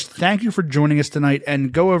break. Chris, thank you for joining us tonight.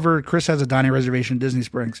 And go over. Chris has a dining reservation in Disney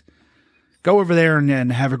Springs. Go over there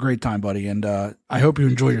and have a great time, buddy. And I hope you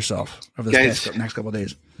enjoy yourself over this next couple of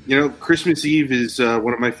days. Christmas Eve is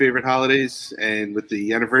one of my favorite holidays. And with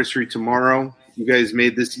the anniversary tomorrow, you guys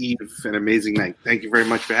made this Eve an amazing night. Thank you very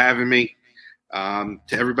much for having me. To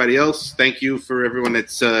everybody else, thank you for everyone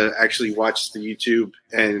that's actually watched the YouTube.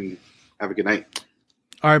 And have a good night.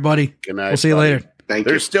 All right, buddy. Good night. We'll see you later.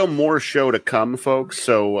 There's still more show to come, folks,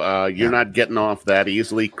 so you're not getting off that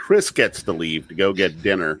easily. Chris gets to leave to go get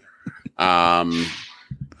dinner.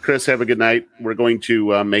 Chris, have a good night. We're going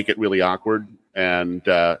to make it really awkward and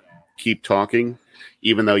keep talking,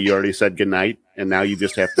 even though you already said good night, and now you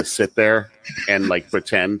just have to sit there and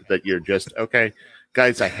pretend that you're just, okay,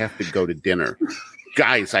 guys, I have to go to dinner.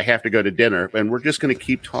 And we're just going to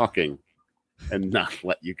keep talking. and not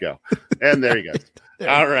let you go. And there you go.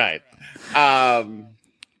 All right.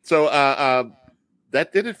 So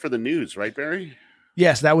that did it for the news, right, Barry?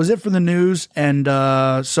 Yes, that was it for the news, and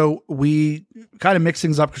so we kind of mixed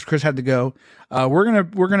things up because Chris had to go.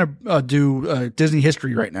 We're gonna do Disney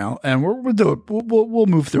history right now, and we'll do it. We'll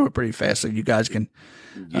move through it pretty fast, so you guys can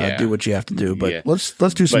do what you have to do. But let's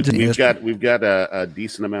do some Disney history. We've got a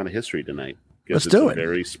decent amount of history tonight. Let's do it. It's a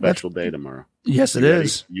very special day tomorrow. Yes, it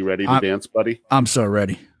is. You ready to dance, buddy? I'm so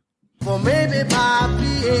ready. For maybe by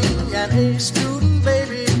being an A student,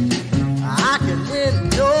 baby, I can win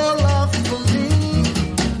your love for me.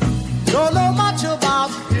 Don't know much about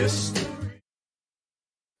history.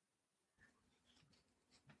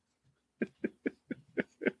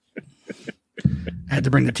 I had to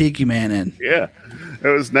bring the Tiki Man in. Yeah, it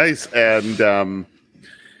was nice. And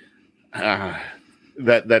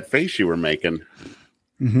that face you were making,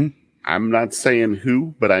 I'm not saying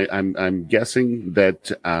who, but I'm guessing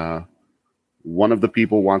that one of the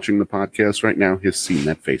people watching the podcast right now has seen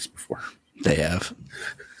that face before. They have.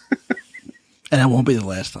 And it won't be the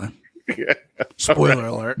last time. Yeah. Spoiler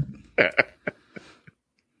alert.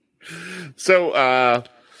 So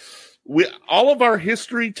all of our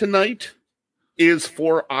history tonight is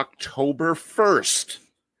for October 1st.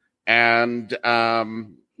 And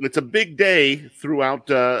it's a big day throughout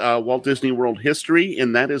Walt Disney World history,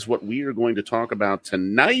 and that is what we are going to talk about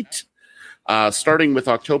tonight, starting with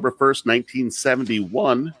October 1st,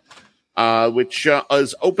 1971, which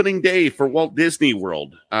is opening day for Walt Disney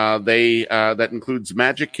World. That includes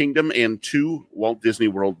Magic Kingdom and 2 Walt Disney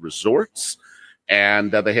World resorts,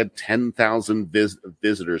 and they had 10,000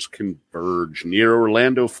 visitors converge near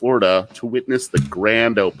Orlando, Florida, to witness the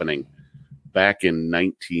grand opening back in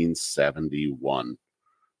 1971.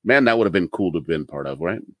 Man, that would have been cool to have been part of,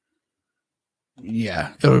 right?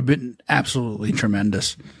 Yeah, it would have been absolutely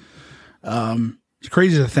tremendous. It's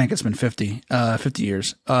crazy to think it's been 50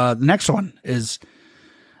 years. The next one is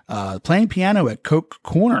playing piano at Coke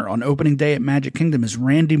Corner on opening day at Magic Kingdom is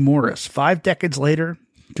Randy Morris. 5 decades later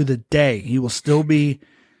to the day, he will still be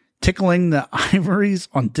tickling the ivories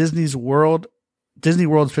on Disney World's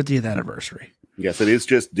 50th anniversary. Yes, it is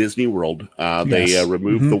just Disney World. They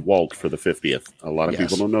removed the Walt for the 50th. A lot of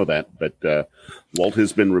people don't know that, but Walt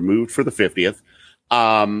has been removed for the 50th.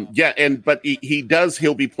 But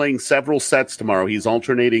he'll be playing several sets tomorrow. He's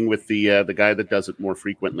alternating with the guy that does it more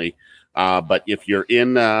frequently. But if you're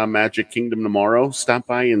in Magic Kingdom tomorrow, stop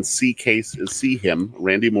by and see him,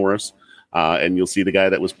 Randy Morris, and you'll see the guy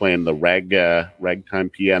that was playing the ragtime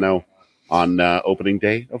piano on opening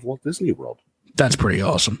day of Walt Disney World. That's pretty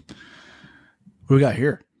awesome. What we got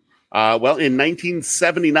here? In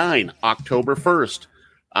 1979, October 1st,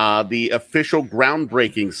 the official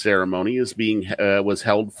groundbreaking ceremony was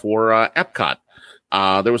held for Epcot.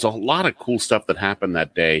 There was a lot of cool stuff that happened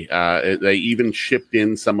that day. They even shipped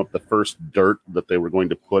in some of the first dirt that they were going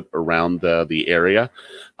to put around the area.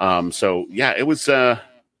 It was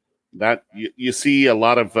that you see a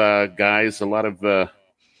lot of guys, a lot of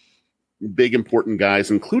big important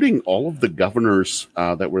guys, including all of the governors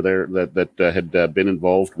that were there that had been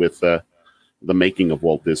involved with the making of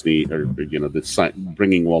Walt Disney, or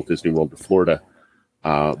bringing Walt Disney World to Florida.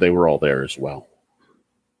 They were all there as well.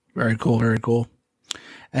 Very cool, very cool.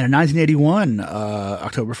 And in 1981,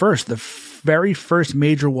 October 1st, the very first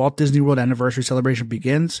major Walt Disney World anniversary celebration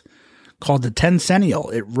begins, called the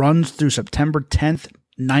Tencennial. It runs through September 10th,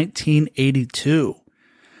 1982.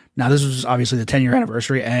 Now, this was obviously the 10-year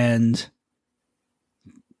anniversary, and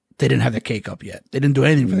they didn't have the cake up yet. They didn't do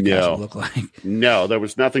anything for the castle, look like. No, there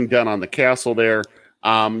was nothing done on the castle there.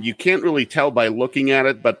 You can't really tell by looking at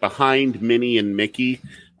it, but behind Minnie and Mickey,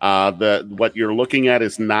 what you're looking at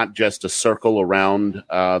is not just a circle around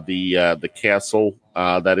the castle.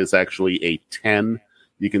 That is actually a 10.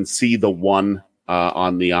 You can see the 1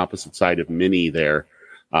 on the opposite side of Minnie there.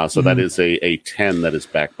 That is a 10 that is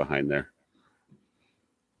back behind there.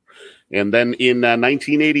 And then in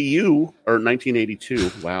 1982,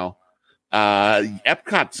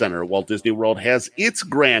 Epcot Center, Walt Disney World has its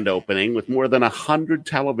grand opening with more than 100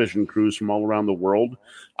 television crews from all around the world.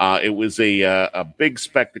 It was a big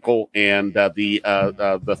spectacle, and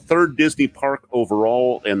the third Disney park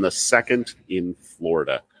overall and the second in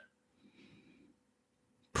Florida.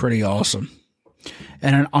 Pretty awesome.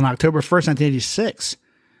 And on October 1st, 1986,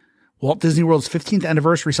 Walt Disney World's 15th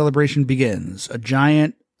anniversary celebration begins. A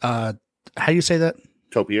giant, how do you say that?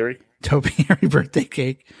 Topiary birthday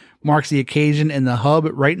cake marks the occasion in the hub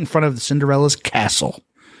right in front of the Cinderella's castle.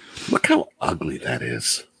 Look how ugly that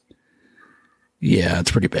is. Yeah, it's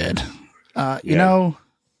pretty bad. You know,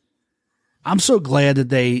 I'm so glad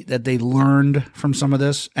that they learned from some of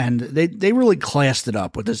this, and they really classed it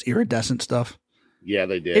up with this iridescent stuff. Yeah,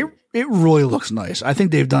 they did. It really looks nice. I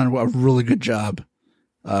think they've done a really good job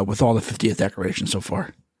with all the 50th decorations so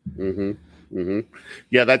far. Mm-hmm. Mm-hmm.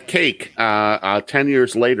 Yeah, that cake, 10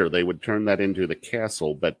 years later, they would turn that into the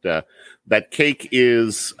castle. But that cake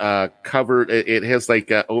is covered. It has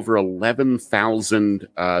like over 11,000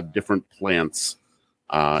 different plants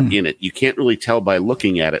in it. You can't really tell by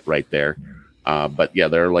looking at it right there. But yeah,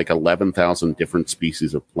 there are like 11,000 different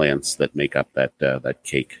species of plants that make up that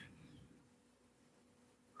cake.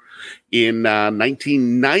 In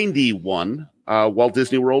 1991, Walt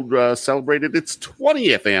Disney World celebrated its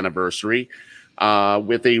 20th anniversary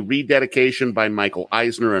with a rededication by Michael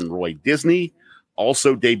Eisner and Roy Disney.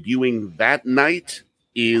 Also debuting that night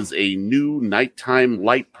is a new nighttime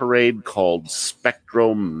light parade called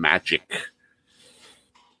Spectro Magic.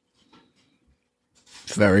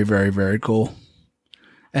 Very, very, very cool.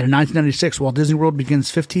 And in 1996, Walt Disney World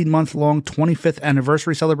begins 15-month-long 25th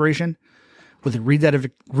anniversary celebration with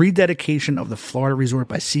a rededication of the Florida resort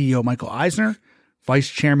by CEO Michael Eisner, Vice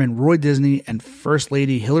Chairman Roy Disney, and First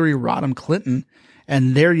Lady Hillary Rodham Clinton.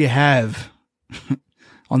 And there you have,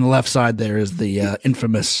 on the left side, there is the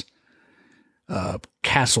infamous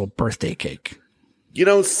castle birthday cake. You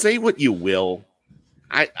know, say what you will,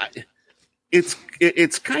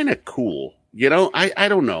 it's kind of cool. You know, I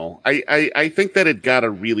don't know. I think that it got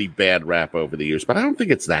a really bad rap over the years, but I don't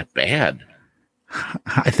think it's that bad.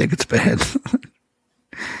 I think it's bad.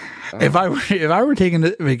 If I were taking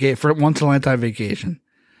a for once in a lifetime vacation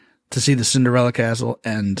to see the Cinderella Castle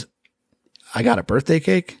and I got a birthday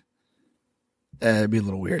cake, it'd be a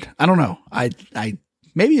little weird. I don't know. I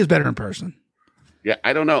maybe it's better in person. Yeah,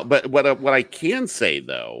 I don't know. But what I can say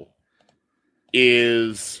though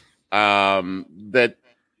is that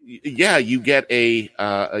yeah, you get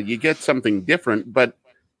you get something different, but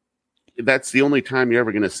that's the only time you're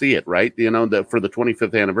ever going to see it, right? You know, for the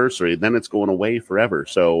 25th anniversary, then it's going away forever.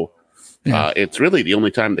 So it's really the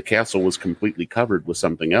only time the castle was completely covered with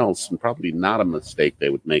something else, and probably not a mistake they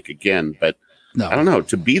would make again. But no. I don't know,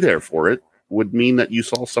 to be there for it would mean that you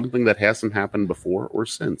saw something that hasn't happened before or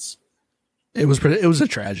since. It was a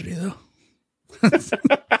tragedy, though.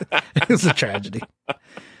 It was a tragedy.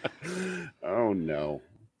 Oh, no.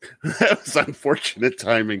 That was unfortunate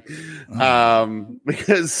timing,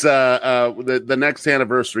 because the next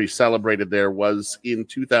anniversary celebrated there was in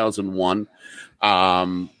 2001.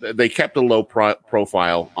 They kept a low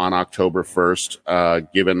profile on October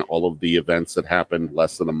 1st, given all of the events that happened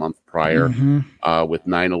less than a month prior with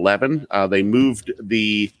 9/11. They moved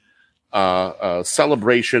the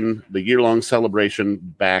celebration, the year-long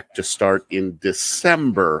celebration, back to start in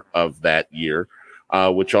December of that year.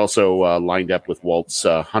 Which also lined up with Walt's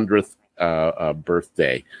 100th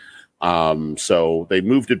birthday. So they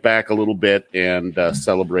moved it back a little bit and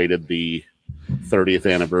celebrated the 30th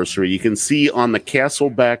anniversary. You can see on the castle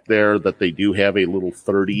back there that they do have a little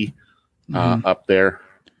 30 up there.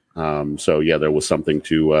 So, yeah, there was something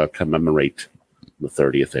to commemorate the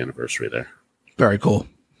 30th anniversary there. Very cool.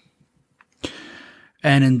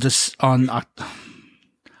 And on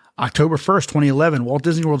October 1st, 2011, Walt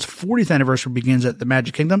Disney World's 40th anniversary begins at the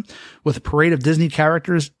Magic Kingdom with a parade of Disney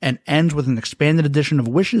characters and ends with an expanded edition of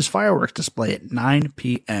Wishes fireworks display at 9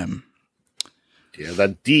 p.m. Yeah,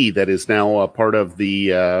 that D that is now a part of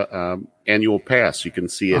the annual pass. You can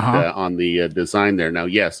see it on the design there. Now,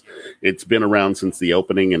 yes, it's been around since the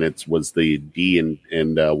opening, and it was the D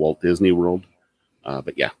in Walt Disney World.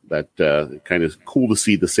 But yeah, that kind of cool to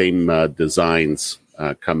see the same designs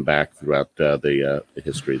come back throughout the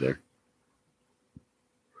history there.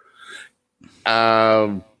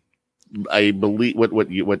 I believe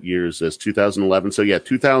what year is this? 2011. So yeah,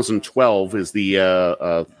 2012 is the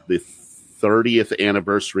 30th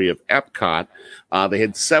anniversary of Epcot. They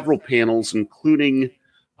had several panels, including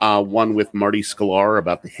one with Marty Sklar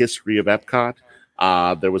about the history of Epcot.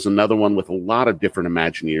 There was another one with a lot of different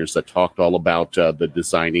Imagineers that talked all about the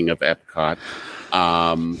designing of Epcot.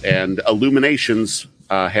 And Illuminations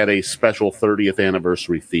had a special 30th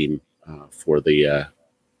anniversary theme for the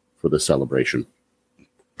celebration.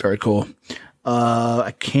 Very cool.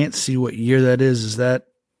 I can't see what year that is. Is that?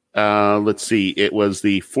 Let's see. It was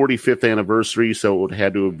the 45th anniversary, so it would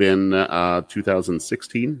had to have been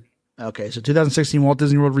 2016. Okay, so 2016 Walt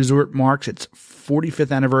Disney World Resort marks its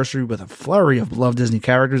 45th anniversary with a flurry of beloved Disney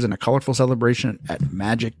characters and a colorful celebration at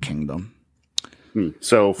Magic Kingdom.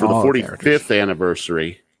 So for the 45th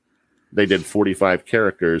anniversary, they did 45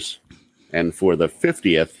 characters, and for the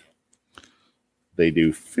 50th, they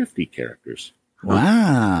do 50 characters.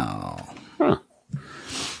 Wow. Huh.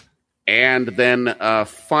 And then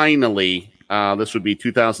finally, This would be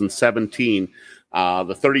 2017, the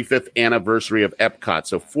 35th anniversary of Epcot.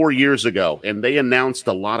 So 4 years ago, and they announced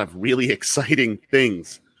a lot of really exciting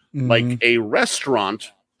things, like a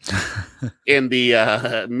restaurant in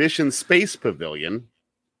the Mission Space Pavilion,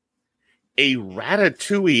 a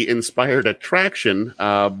Ratatouille-inspired attraction.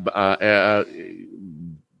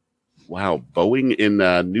 Boeing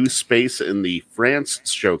in New Space in the France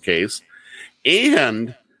showcase,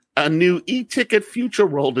 and a new e-ticket Future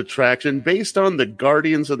World attraction based on the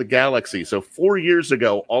Guardians of the Galaxy. So 4 years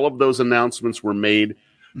ago, all of those announcements were made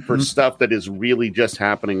for stuff that is really just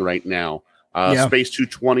happening right now. Space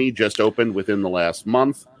 220 just opened within the last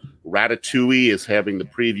month. Ratatouille is having the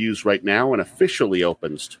previews right now and officially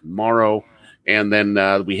opens tomorrow. And then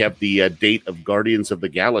we have the date of Guardians of the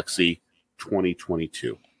Galaxy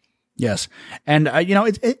 2022. Yes. And,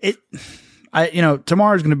 tomorrow's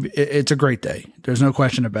going to be, it's a great day. There's no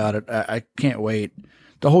question about it. I can't wait.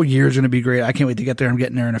 The whole year is going to be great. I can't wait to get there. I'm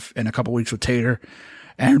getting there in a couple weeks with Tater,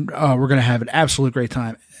 and we're going to have an absolute great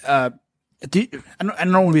time. I don't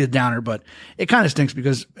want to be a downer, but it kind of stinks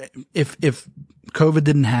because if COVID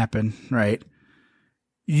didn't happen, right,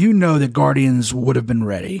 that Guardians would have been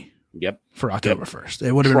ready. Yep. For October 1st.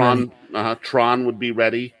 They would have been ready. Tron would be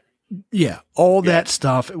ready. Yeah, that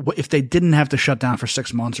stuff. If they didn't have to shut down for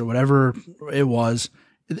 6 months or whatever it was,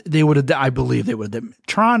 they would have. I believe they would have.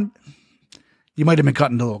 Tron, you might have been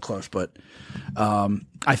cutting it a little close, but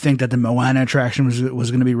I think that the Moana attraction was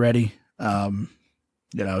going to be ready.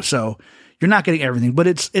 So you're not getting everything, but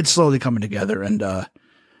it's slowly coming together, and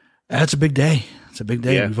that's a big day. It's a big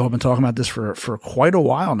day. Yeah. We've all been talking about this for quite a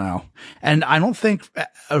while now, and I don't think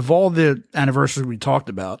of all the anniversaries we talked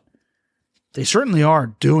about, they certainly are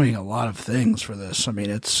doing a lot of things for this. I mean,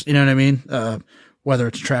 it's, you know what I mean? Whether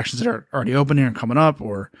it's attractions that are already opening and coming up,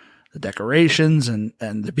 or the decorations and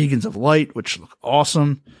the beacons of light, which look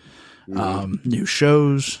awesome. New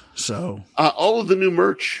shows. So all of the new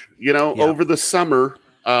merch, over the summer,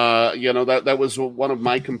 that was one of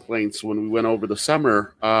my complaints when we went over the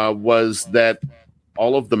summer, was that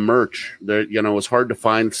all of the merch there, it was hard to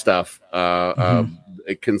find stuff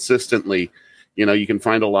consistently. You can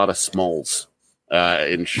find a lot of smalls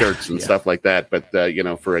in shirts and stuff like that. But,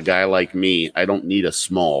 for a guy like me, I don't need a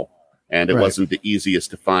small. And it wasn't the easiest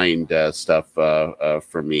to find stuff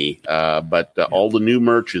for me. But all the new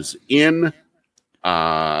merch is in.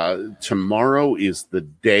 Tomorrow is the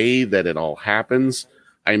day that it all happens.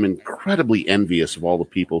 I'm incredibly envious of all the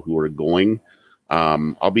people who are going.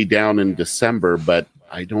 I'll be down in December, but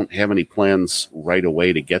I don't have any plans right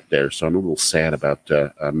away to get there. So I'm a little sad about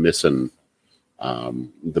missing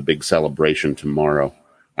the big celebration tomorrow.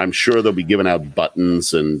 I'm sure they'll be giving out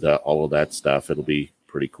buttons and all of that stuff. It'll be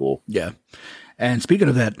pretty cool. Yeah. And speaking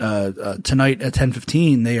of that, tonight at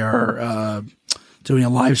 10:15, they are doing a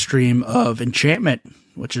live stream of Enchantment,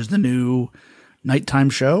 which is the new nighttime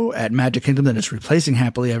show at Magic Kingdom that is replacing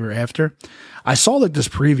Happily Ever After. I saw this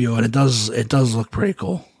preview, and it does look pretty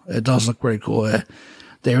cool. It does look pretty cool.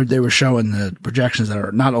 They were showing the projections that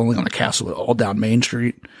are not only on the castle, but all down Main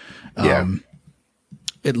Street.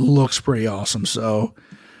 It looks pretty awesome. So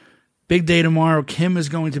big day tomorrow. Kim is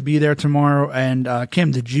going to be there tomorrow. And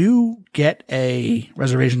Kim, did you get a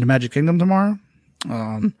reservation to Magic Kingdom tomorrow?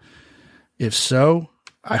 If so,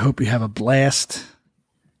 I hope you have a blast.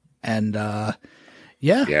 And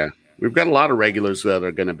yeah, we've got a lot of regulars that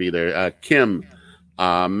are going to be there. Kim,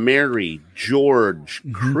 Mary, George,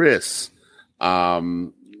 Chris.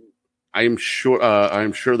 I'm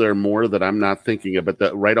sure there are more that I'm not thinking of, but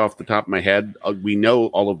right off the top of my head, we know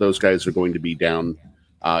all of those guys are going to be down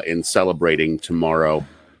in celebrating tomorrow.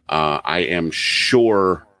 I am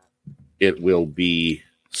sure it will be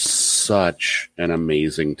such an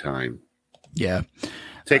amazing time. Yeah.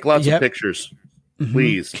 Take lots of pictures,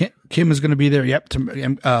 please. Kim is going to be there. Yep.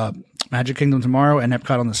 Magic Kingdom tomorrow and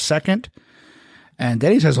Epcot on the 2nd. And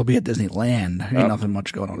Denny says he'll be at Disneyland. Ain't nothing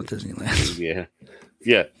much going on at Disneyland.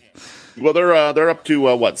 Yeah. Well, they're up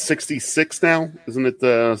to 66 now, isn't it?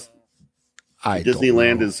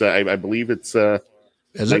 Disneyland is, I believe it's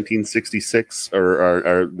 1966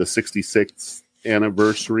 or the 66th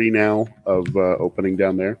anniversary now of opening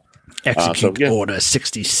down there. Execute Order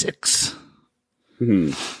 66.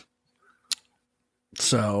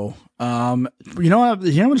 So,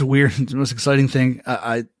 what's weird? The most exciting thing,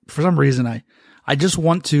 for some reason, I just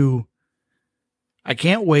want to. I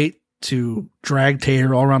can't wait to drag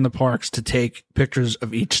Tater all around the parks to take pictures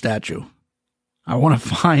of each statue. I want to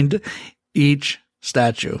find each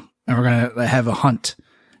statue, and we're gonna have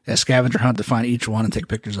a scavenger hunt to find each one and take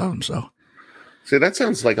pictures of them. So, see, that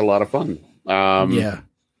sounds like a lot of fun. Yeah.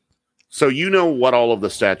 So you know what all of the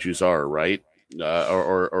statues are, right?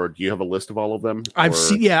 or do you have a list of all of them? I've Or-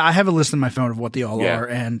 seen, yeah, I have a list in my phone of what they all Yeah. are,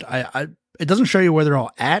 and I it doesn't show you where they're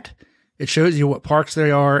all at. It shows you what parks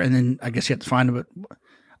they are, and then I guess you have to find them.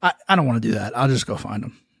 But I don't want to do that. I'll just go find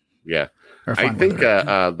them. Yeah. Or I find where think they're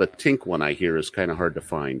at. the Tink one I hear is kind of hard to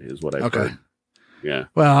find, is what I've Okay. heard. Yeah.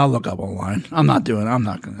 Well, I'll look up online. I don't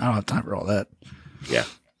have time for all that. Yeah.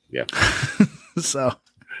 Yeah. So,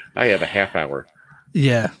 I have a half hour.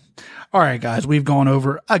 yeah. All right, guys, we've gone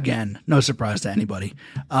over again. No surprise to anybody.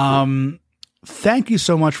 Thank you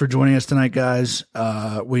so much for joining us tonight, guys.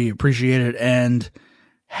 We appreciate it. And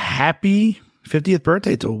happy 50th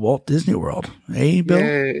birthday to Walt Disney World. Hey, Bill?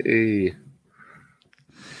 Yay.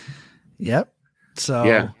 Yep. So,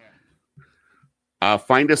 Yeah.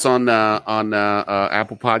 Find us on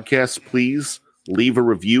Apple Podcasts, please. Leave a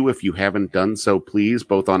review if you haven't done so, please,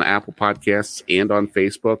 both on Apple Podcasts and on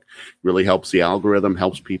Facebook. Really helps the algorithm,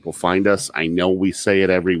 helps people find us. I know we say it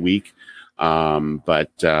every week, but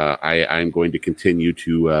I'm going to continue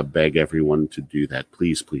to beg everyone to do that.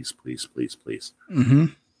 Please, please, please, please, please. Mm-hmm.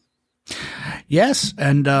 Yes.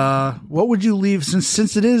 And what would you leave,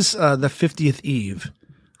 since it is the 50th Eve,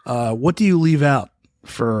 what do you leave out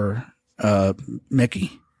for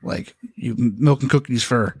Mickey? Like, you milk and cookies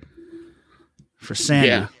for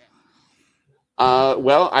Santa. Yeah.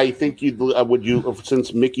 Well, I think would you,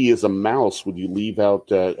 since Mickey is a mouse, would you leave out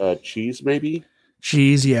cheese maybe?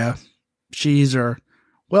 Cheese, yeah. Cheese, or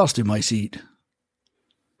what else do mice eat?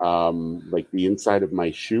 Like the inside of my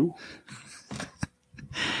shoe?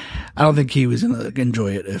 I don't think he was going to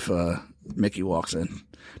enjoy it if Mickey walks in.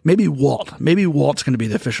 Maybe Walt. Maybe Walt's going to be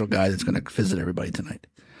the official guy that's going to visit everybody tonight.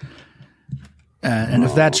 And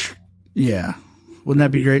if that's, yeah. Wouldn't that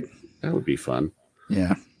be great? That would be fun.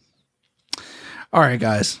 Yeah. All right,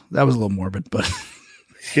 guys. That was a little morbid, but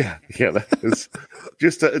Yeah, that is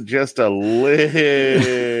just a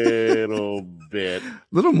little bit. a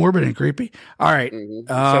little morbid and creepy. All right.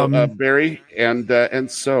 So, Barry, and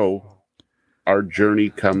so our journey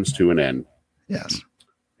comes to an end, Yes.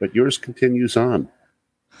 but yours continues on.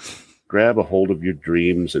 Grab a hold of your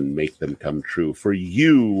dreams and make them come true, for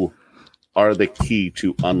you are the key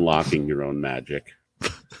to unlocking your own magic.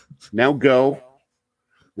 Now go,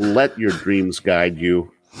 let your dreams guide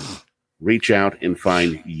you. Reach out and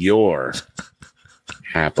find your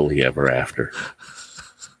happily ever after.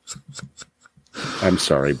 I'm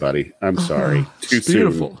sorry, buddy. I'm sorry. Too it's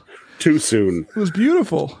beautiful. soon. Too soon. It was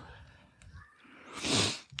beautiful.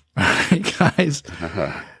 All right, guys.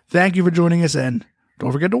 Thank you for joining us, and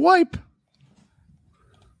don't forget to wipe.